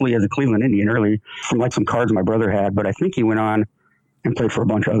remember mostly as a Cleveland Indian early from like some cards my brother had, but I think he went on and played for a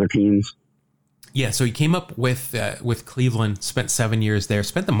bunch of other teams. Yeah, so he came up with Cleveland, spent 7 years there,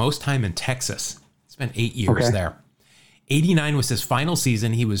 spent the most time in Texas, spent 8 years there. 89 was his final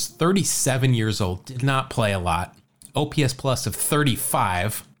season. He was 37 years old, did not play a lot. OPS plus of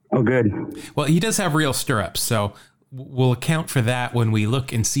 35. Oh, good. Well, he does have real stirrups, so we'll account for that when we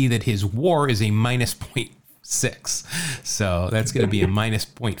look and see that his WAR is a minus 0.6. So that's going to be a minus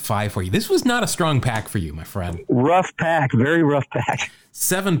 0.5 for you. This was not a strong pack for you, my friend. Rough pack, very rough pack.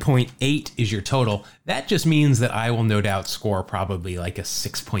 7.8 is your total. That just means that I will no doubt score probably like a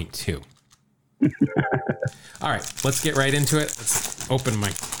 6.2. All right, let's get right into it. Let's open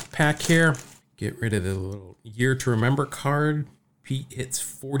my pack here. Get rid of the little year to remember card. Pete hits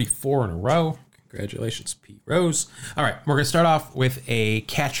 44 in a row. Congratulations, Pete Rose. All right, we're going to start off with a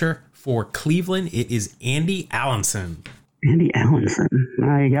catcher for Cleveland. It is Andy Allenson. Andy Allenson.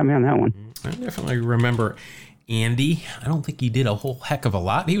 You got me on that one. I definitely remember Andy. I don't think he did a whole heck of a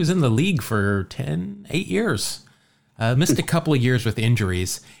lot. He was in the league for 8 years. Missed a couple of years with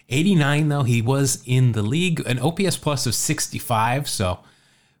injuries. 89, though, he was in the league. An OPS plus of 65. So,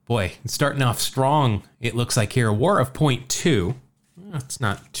 boy, starting off strong, it looks like here. A WAR of 0.2. That's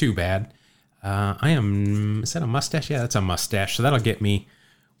not too bad. Is that a mustache? Yeah, that's a mustache. So that'll get me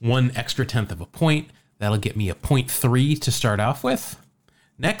 1 extra tenth of a point. That'll get me a 0.3 to start off with.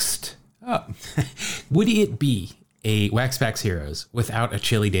 Next up, would it be a Wax Packs Heroes without a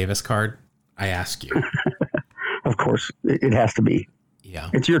Chili Davis card? I ask you. Of course, it has to be. Yeah.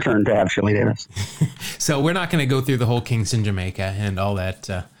 It's your turn to have Chili Davis. So we're not going to go through the whole Kingston, Jamaica and all that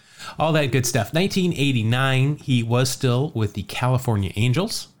good stuff. 1989, he was still with the California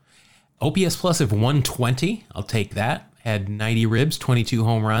Angels. OPS plus of 120. I'll take that. Had 90 ribs, 22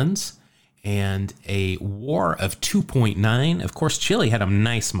 home runs, and a WAR of 2.9. Of course, Chili had a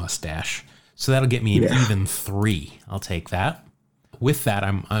nice mustache, so that'll get me an even 3. I'll take that. With that,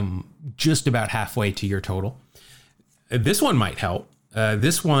 I'm just about halfway to your total. This one might help.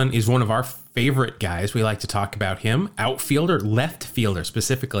 This one is one of our favorite guys. We like to talk about him. Outfielder, left fielder,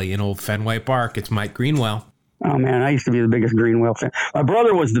 specifically in old Fenway Park. It's Mike Greenwell. Oh, man, I used to be the biggest Greenwell fan. My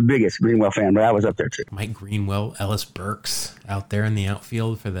brother was the biggest Greenwell fan, but I was up there, too. Mike Greenwell, Ellis Burks out there in the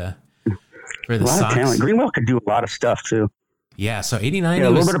outfield for the a lot Sox. of talent. Greenwell could do a lot of stuff, too. Yeah, so 89. Yeah,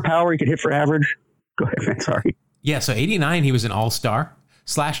 a little bit of power he could hit for average. Go ahead, man. Sorry. Yeah, so 89, he was an all-star.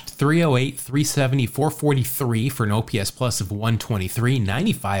 Slashed 308, 370, 443 for an OPS plus of 123,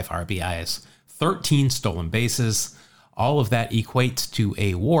 95 RBIs, 13 stolen bases. All of that equates to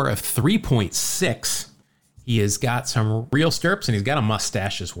a WAR of 3.6. He has got some real stirrups, and he's got a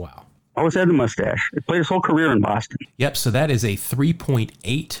mustache as well. Always had the mustache. He played his whole career in Boston. Yep, so that is a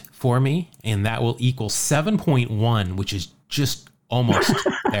 3.8 for me, and that will equal 7.1, which is just almost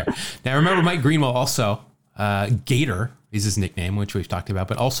there. Now, remember, Mike Greenwell also, Gator is his nickname, which we've talked about,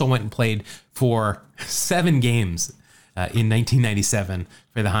 but also went and played for 7 games in 1997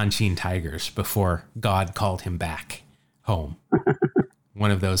 for the Hanshin Tigers before God called him back home.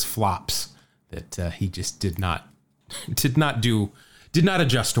 One of those flops that he just did not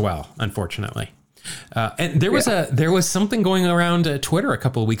adjust well, unfortunately. And there was something going around Twitter a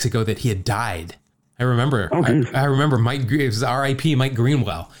couple of weeks ago that he had died. I remember. I remember it was R.I.P. Mike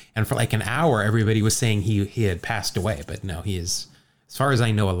Greenwell, and for like an hour, everybody was saying he had passed away, but no, he is, as far as I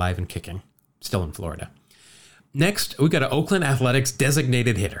know, alive and kicking, still in Florida. Next, we got an Oakland Athletics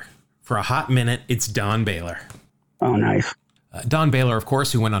designated hitter for a hot minute. It's Don Baylor. Oh, nice. Don Baylor, of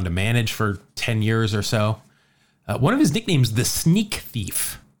course, who went on to manage for 10 years or so. One of his nicknames, the Sneak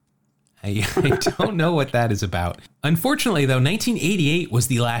Thief. I don't know what that is about. Unfortunately, though, 1988 was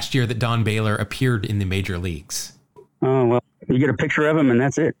the last year that Don Baylor appeared in the major leagues. Oh, well, You get a picture of him, and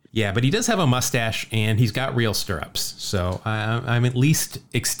that's it. Yeah, but he does have a mustache, and he's got real stirrups. So I'm at least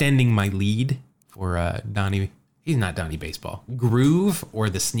extending my lead for Donnie. He's not Donnie Baseball. Groove or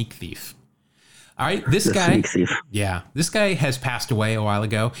the Sneak Thief. All right, this guy. Yeah, this guy has passed away a while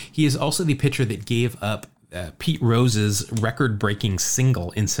ago. He is also the pitcher that gave up Pete Rose's record-breaking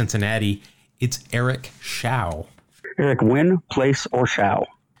single in Cincinnati. It's Eric Show. Eric Win, Place, or Show.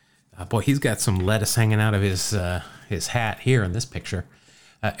 Boy, he's got some lettuce hanging out of his hat here in this picture.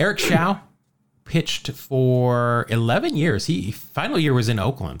 Eric Show pitched for 11 years. Final year was in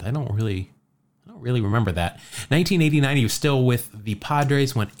Oakland. I don't really remember that. 1989, he was still with the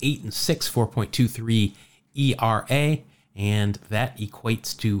Padres, went 8-6, 4.23 ERA, and that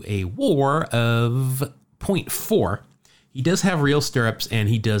equates to a WAR of 0.4. He does have real stirrups, and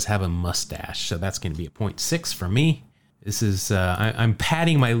he does have a mustache, so that's going to be a 0.6 for me. This is I'm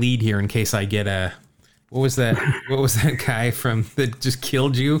padding my lead here in case I get a what was that guy from that just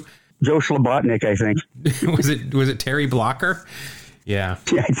killed you? Joe Slobotnik, I think. was it Terry Blocker? Yeah.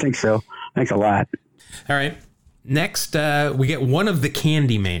 Yeah, I think so. Thanks a lot. All right. Next, we get one of the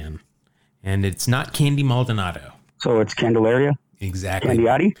Candyman, and it's not Candy Maldonado. So it's Candelaria? Exactly.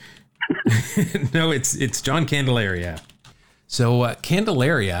 Candiotti? No, it's John Candelaria. So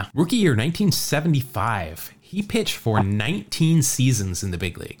Candelaria, rookie year 1975. He pitched for 19 seasons in the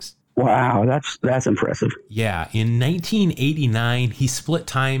big leagues. Wow, that's impressive. Yeah, in 1989, he split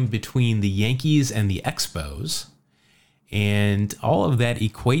time between the Yankees and the Expos. And all of that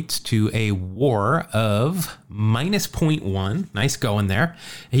equates to a WAR of minus 0.1. Nice going there.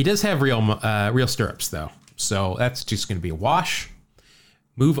 He does have real stirrups, though. So that's just going to be a wash.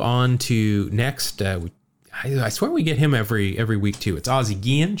 Move on to next. I swear we get him every week, too. It's Ozzie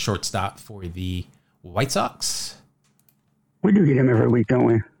Guillen, shortstop for the White Sox. We do get him every week, don't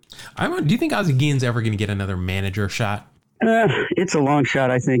we? Do you think Ozzie Guillen's ever going to get another manager shot? It's a long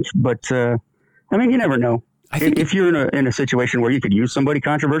shot, I think. But, you never know. I think if you're in a situation where you could use somebody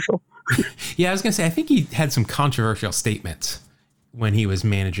controversial. Yeah, I was going to say, I think he had some controversial statements when he was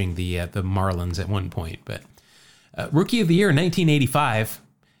managing the Marlins at one point. But Rookie of the Year in 1985,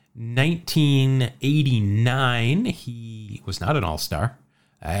 1989, he was not an All-Star.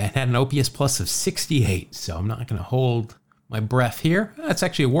 Had an OPS plus of 68, so I'm not going to hold my breath here. That's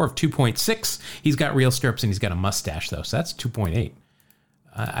actually a WAR of 2.6. He's got real stirrups and he's got a mustache, though, so that's 2.8.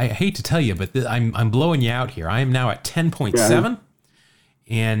 I hate to tell you, but I'm blowing you out here. I am now at 10.7, yeah.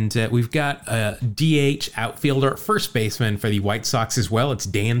 And we've got a DH outfielder, first baseman for the White Sox as well. It's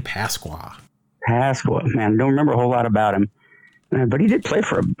Dan Pasqua. Pasqua, man, don't remember a whole lot about him, but he did play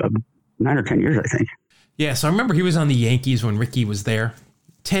for 9 or 10 years, I think. Yeah, so I remember he was on the Yankees when Ricky was there.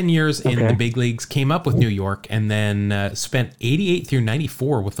 10 years in the big leagues, came up with New York, and then spent 88 through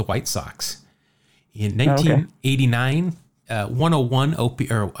 94 with the White Sox. In 1989,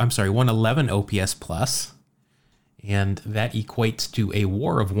 111 OPS plus, and that equates to a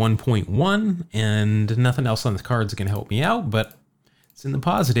WAR of 1.1, and nothing else on the cards can help me out, but it's in the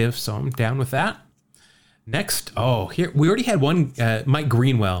positive, so I'm down with that. Next, here we already had one, Mike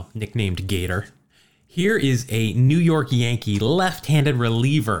Greenwell, nicknamed Gator. Here is a New York Yankee left-handed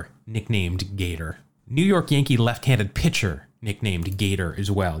reliever nicknamed Gator. New York Yankee left-handed pitcher nicknamed Gator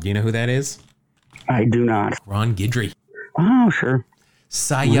as well. Do you know who that is? I do not. Ron Guidry. Oh, sure.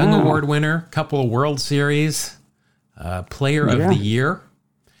 Cy Young Award winner, couple of World Series, Player of the Year.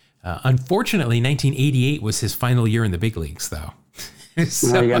 Unfortunately, 1988 was his final year in the big leagues, though.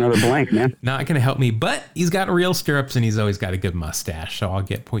 So, you got another blank, man. Not going to help me, but he's got real stirrups and he's always got a good mustache, so I'll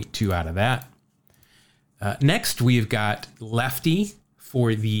get 0.2 out of that. Next, we've got lefty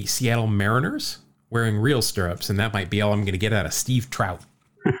for the Seattle Mariners wearing real stirrups, and that might be all I'm going to get out of Steve Trout.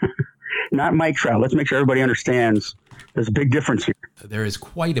 Not Mike Trout. Let's make sure everybody understands there's a big difference here. There is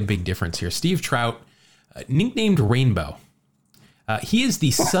quite a big difference here. Steve Trout, nicknamed Rainbow. He is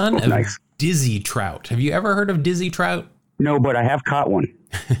the son of Dizzy Trout. Have you ever heard of Dizzy Trout? No, but I have caught one.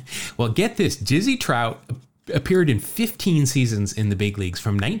 Well, get this. Dizzy Trout appeared in 15 seasons in the big leagues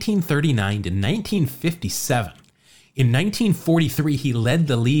from 1939 to 1957. In 1943, he led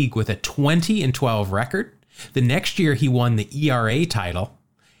the league with a 20-12 record. The next year, he won the ERA title,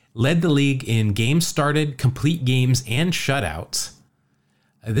 led the league in games started, complete games, and shutouts.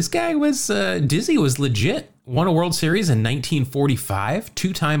 This guy was, Dizzy was legit. Won a World Series in 1945,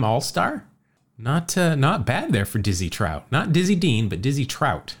 two-time All-Star. Not bad there for Dizzy Trout. Not Dizzy Dean, but Dizzy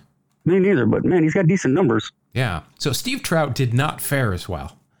Trout. Me neither, but man, he's got decent numbers. Yeah. So Steve Trout did not fare as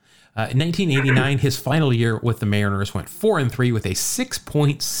well. In 1989, his final year with the Mariners went 4-3 with a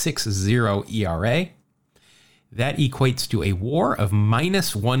 6.60 ERA. That equates to a WAR of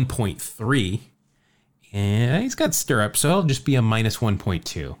minus 1.3. And he's got stirrups, so I'll just be a minus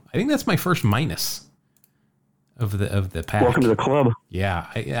 1.2. I think that's my first minus of the pack. Welcome to the club. Yeah,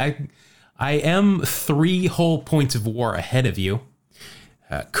 I am 3 whole points of war ahead of you.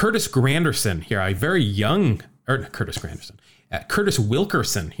 Curtis Granderson here, a very young, or not Curtis Granderson, Curtis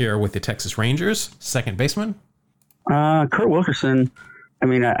Wilkerson here with the Texas Rangers, second baseman. Kurt Wilkerson, I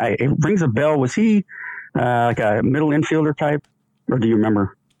mean, it rings a bell. Was he like a middle infielder type, or do you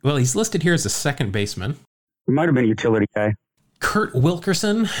remember? Well, he's listed here as a second baseman. He might have been a utility guy. Kurt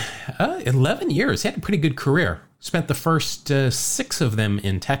Wilkerson, 11 years. He had a pretty good career. Spent the first 6 of them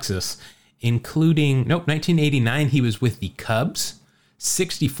in Texas, including, 1989, he was with the Cubs.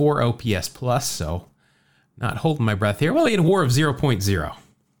 64 OPS plus, so not holding my breath here. Well, he had a WAR of 0.0.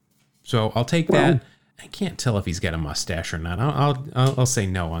 So I'll take that. I can't tell if he's got a mustache or not. I'll say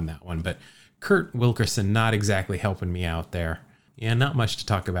no on that one. But Kurt Wilkerson not exactly helping me out there. Yeah, not much to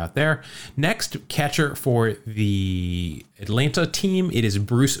talk about there. Next, catcher for the Atlanta team, it is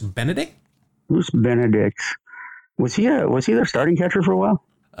Bruce Benedict. Bruce Benedict. Was he their starting catcher for a while?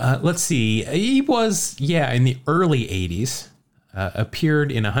 Let's see. He was, in the early 80s.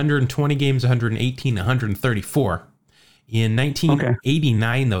 Appeared in 120 games, 118, 134. In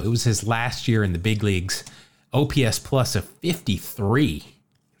 1989, though, it was his last year in the big leagues. OPS plus of 53.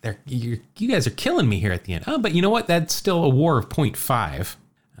 You guys are killing me here at the end. Oh, but you know what? That's still a WAR of 0.5.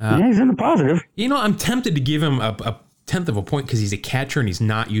 Yeah, he's in the positive. I'm tempted to give him a tenth of a point because he's a catcher and he's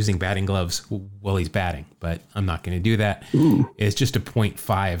not using batting gloves while he's batting. But I'm not going to do that. It's just a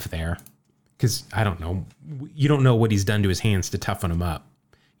 0.5 there. Because I don't know, you don't know what he's done to his hands to toughen him up.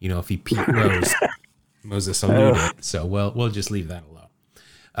 If he Pete Rose, Moses alluded it. So we'll just leave that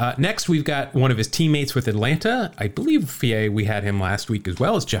alone. Next, we've got one of his teammates with Atlanta. I believe we had him last week as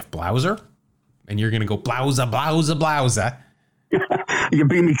well as Jeff Blauser. And you're going to go Blauser, Blauser, Blauser. You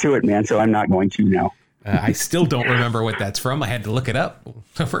beat me to it, man. So I'm not going to now. I still don't remember what that's from. I had to look it up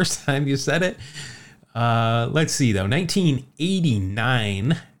the first time you said it. Let's see though,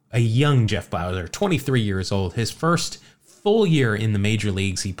 1989. A young Jeff Blauser, 23 years old. His first full year in the major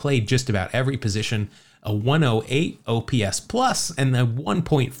leagues, he played just about every position. A 108 OPS plus and a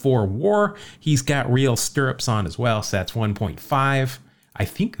 1.4 WAR. He's got real stirrups on as well, so that's 1.5. I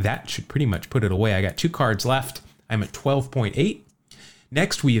think that should pretty much put it away. I got 2 cards left. I'm at 12.8.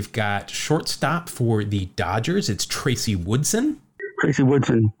 Next, we've got shortstop for the Dodgers. It's Tracy Woodson. Tracy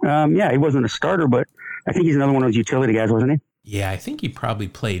Woodson. He wasn't a starter, but I think he's another one of those utility guys, wasn't he? Yeah, I think he probably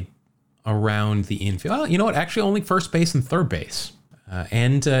played around the infield. Well, you know what? Actually, only first base and third base.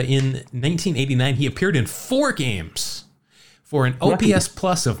 And in 1989, he appeared in 4 games for an OPS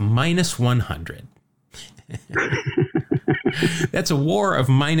plus of minus 100. That's a WAR of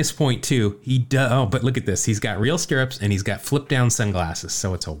minus 0.2. But look at this. He's got real stirrups and he's got flip down sunglasses,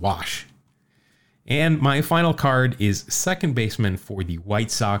 so it's a wash. And my final card is second baseman for the White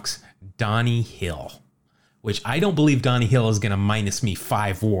Sox, Donnie Hill. Which I don't believe Donnie Hill is going to minus me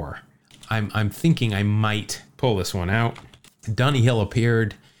 5 WAR. I'm thinking I might pull this one out. Donnie Hill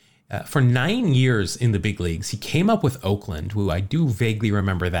appeared for 9 years in the big leagues. He came up with Oakland, who I do vaguely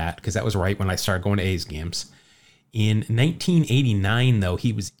remember that because that was right when I started going to A's games. In 1989, though,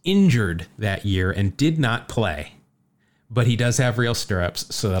 he was injured that year and did not play. But he does have real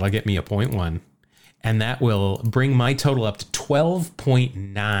stirrups, so that'll get me a 0.1. And that will bring my total up to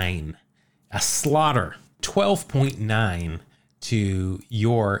 12.9. A slaughter. 12.9 to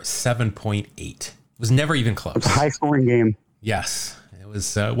your 7.8. Was never even close. It's a high scoring game. Yes. It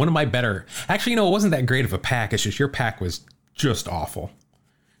was one of my better. Actually, it wasn't that great of a pack. It's just your pack was just awful.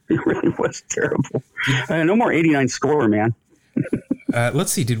 It really was terrible. No more 89 scorer, man.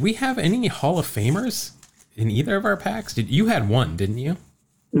 Let's see. Did we have any Hall of Famers in either of our packs? You had one, didn't you?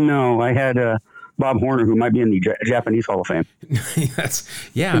 No, I had Bob Horner, who might be in the Japanese Hall of Fame.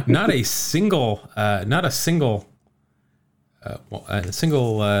 Not a single Hall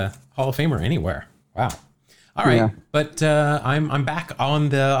of Famer anywhere. Wow. All right, but I'm back on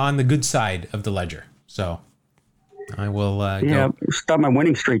the good side of the ledger, so I will. Go. Stop my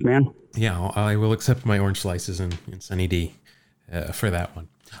winning streak, man. Yeah, I will accept my orange slices in Sunny D for that one.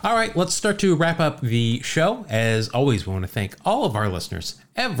 All right, let's start to wrap up the show. As always, we want to thank all of our listeners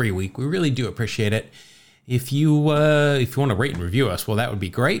every week. We really do appreciate it. If you want to rate and review us, well, that would be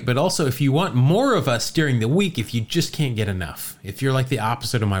great. But also, if you want more of us during the week, if you just can't get enough, if you're like the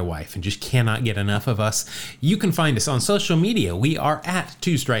opposite of my wife and just cannot get enough of us, you can find us on social media. We are at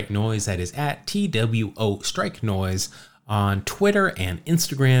 2 Strike Noise. That is at TWO Strike Noise on Twitter and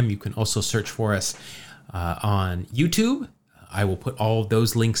Instagram. You can also search for us on YouTube. I will put all of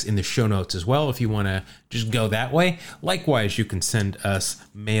those links in the show notes as well if you want to just go that way. Likewise, you can send us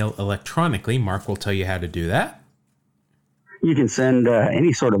mail electronically. Mark will tell you how to do that. You can send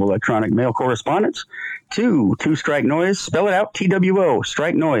any sort of electronic mail correspondence to Two Strike Noise. Spell it out, TWO,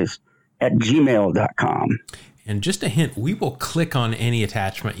 Strike Noise, @gmail.com. And just a hint, we will click on any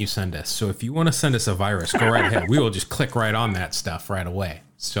attachment you send us. So if you want to send us a virus, go right ahead. We will just click right on that stuff right away.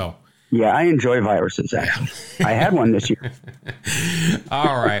 So yeah, I enjoy viruses, actually. I had one this year.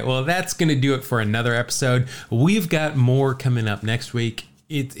 all right. Well, that's going to do it for another episode. We've got more coming up next week.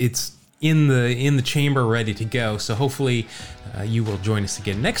 It's in the chamber, ready to go. So hopefully you will join us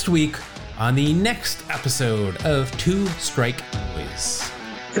again next week on the next episode of Two Strike Noise.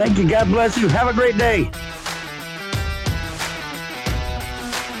 Thank you. God bless you. Have a great day.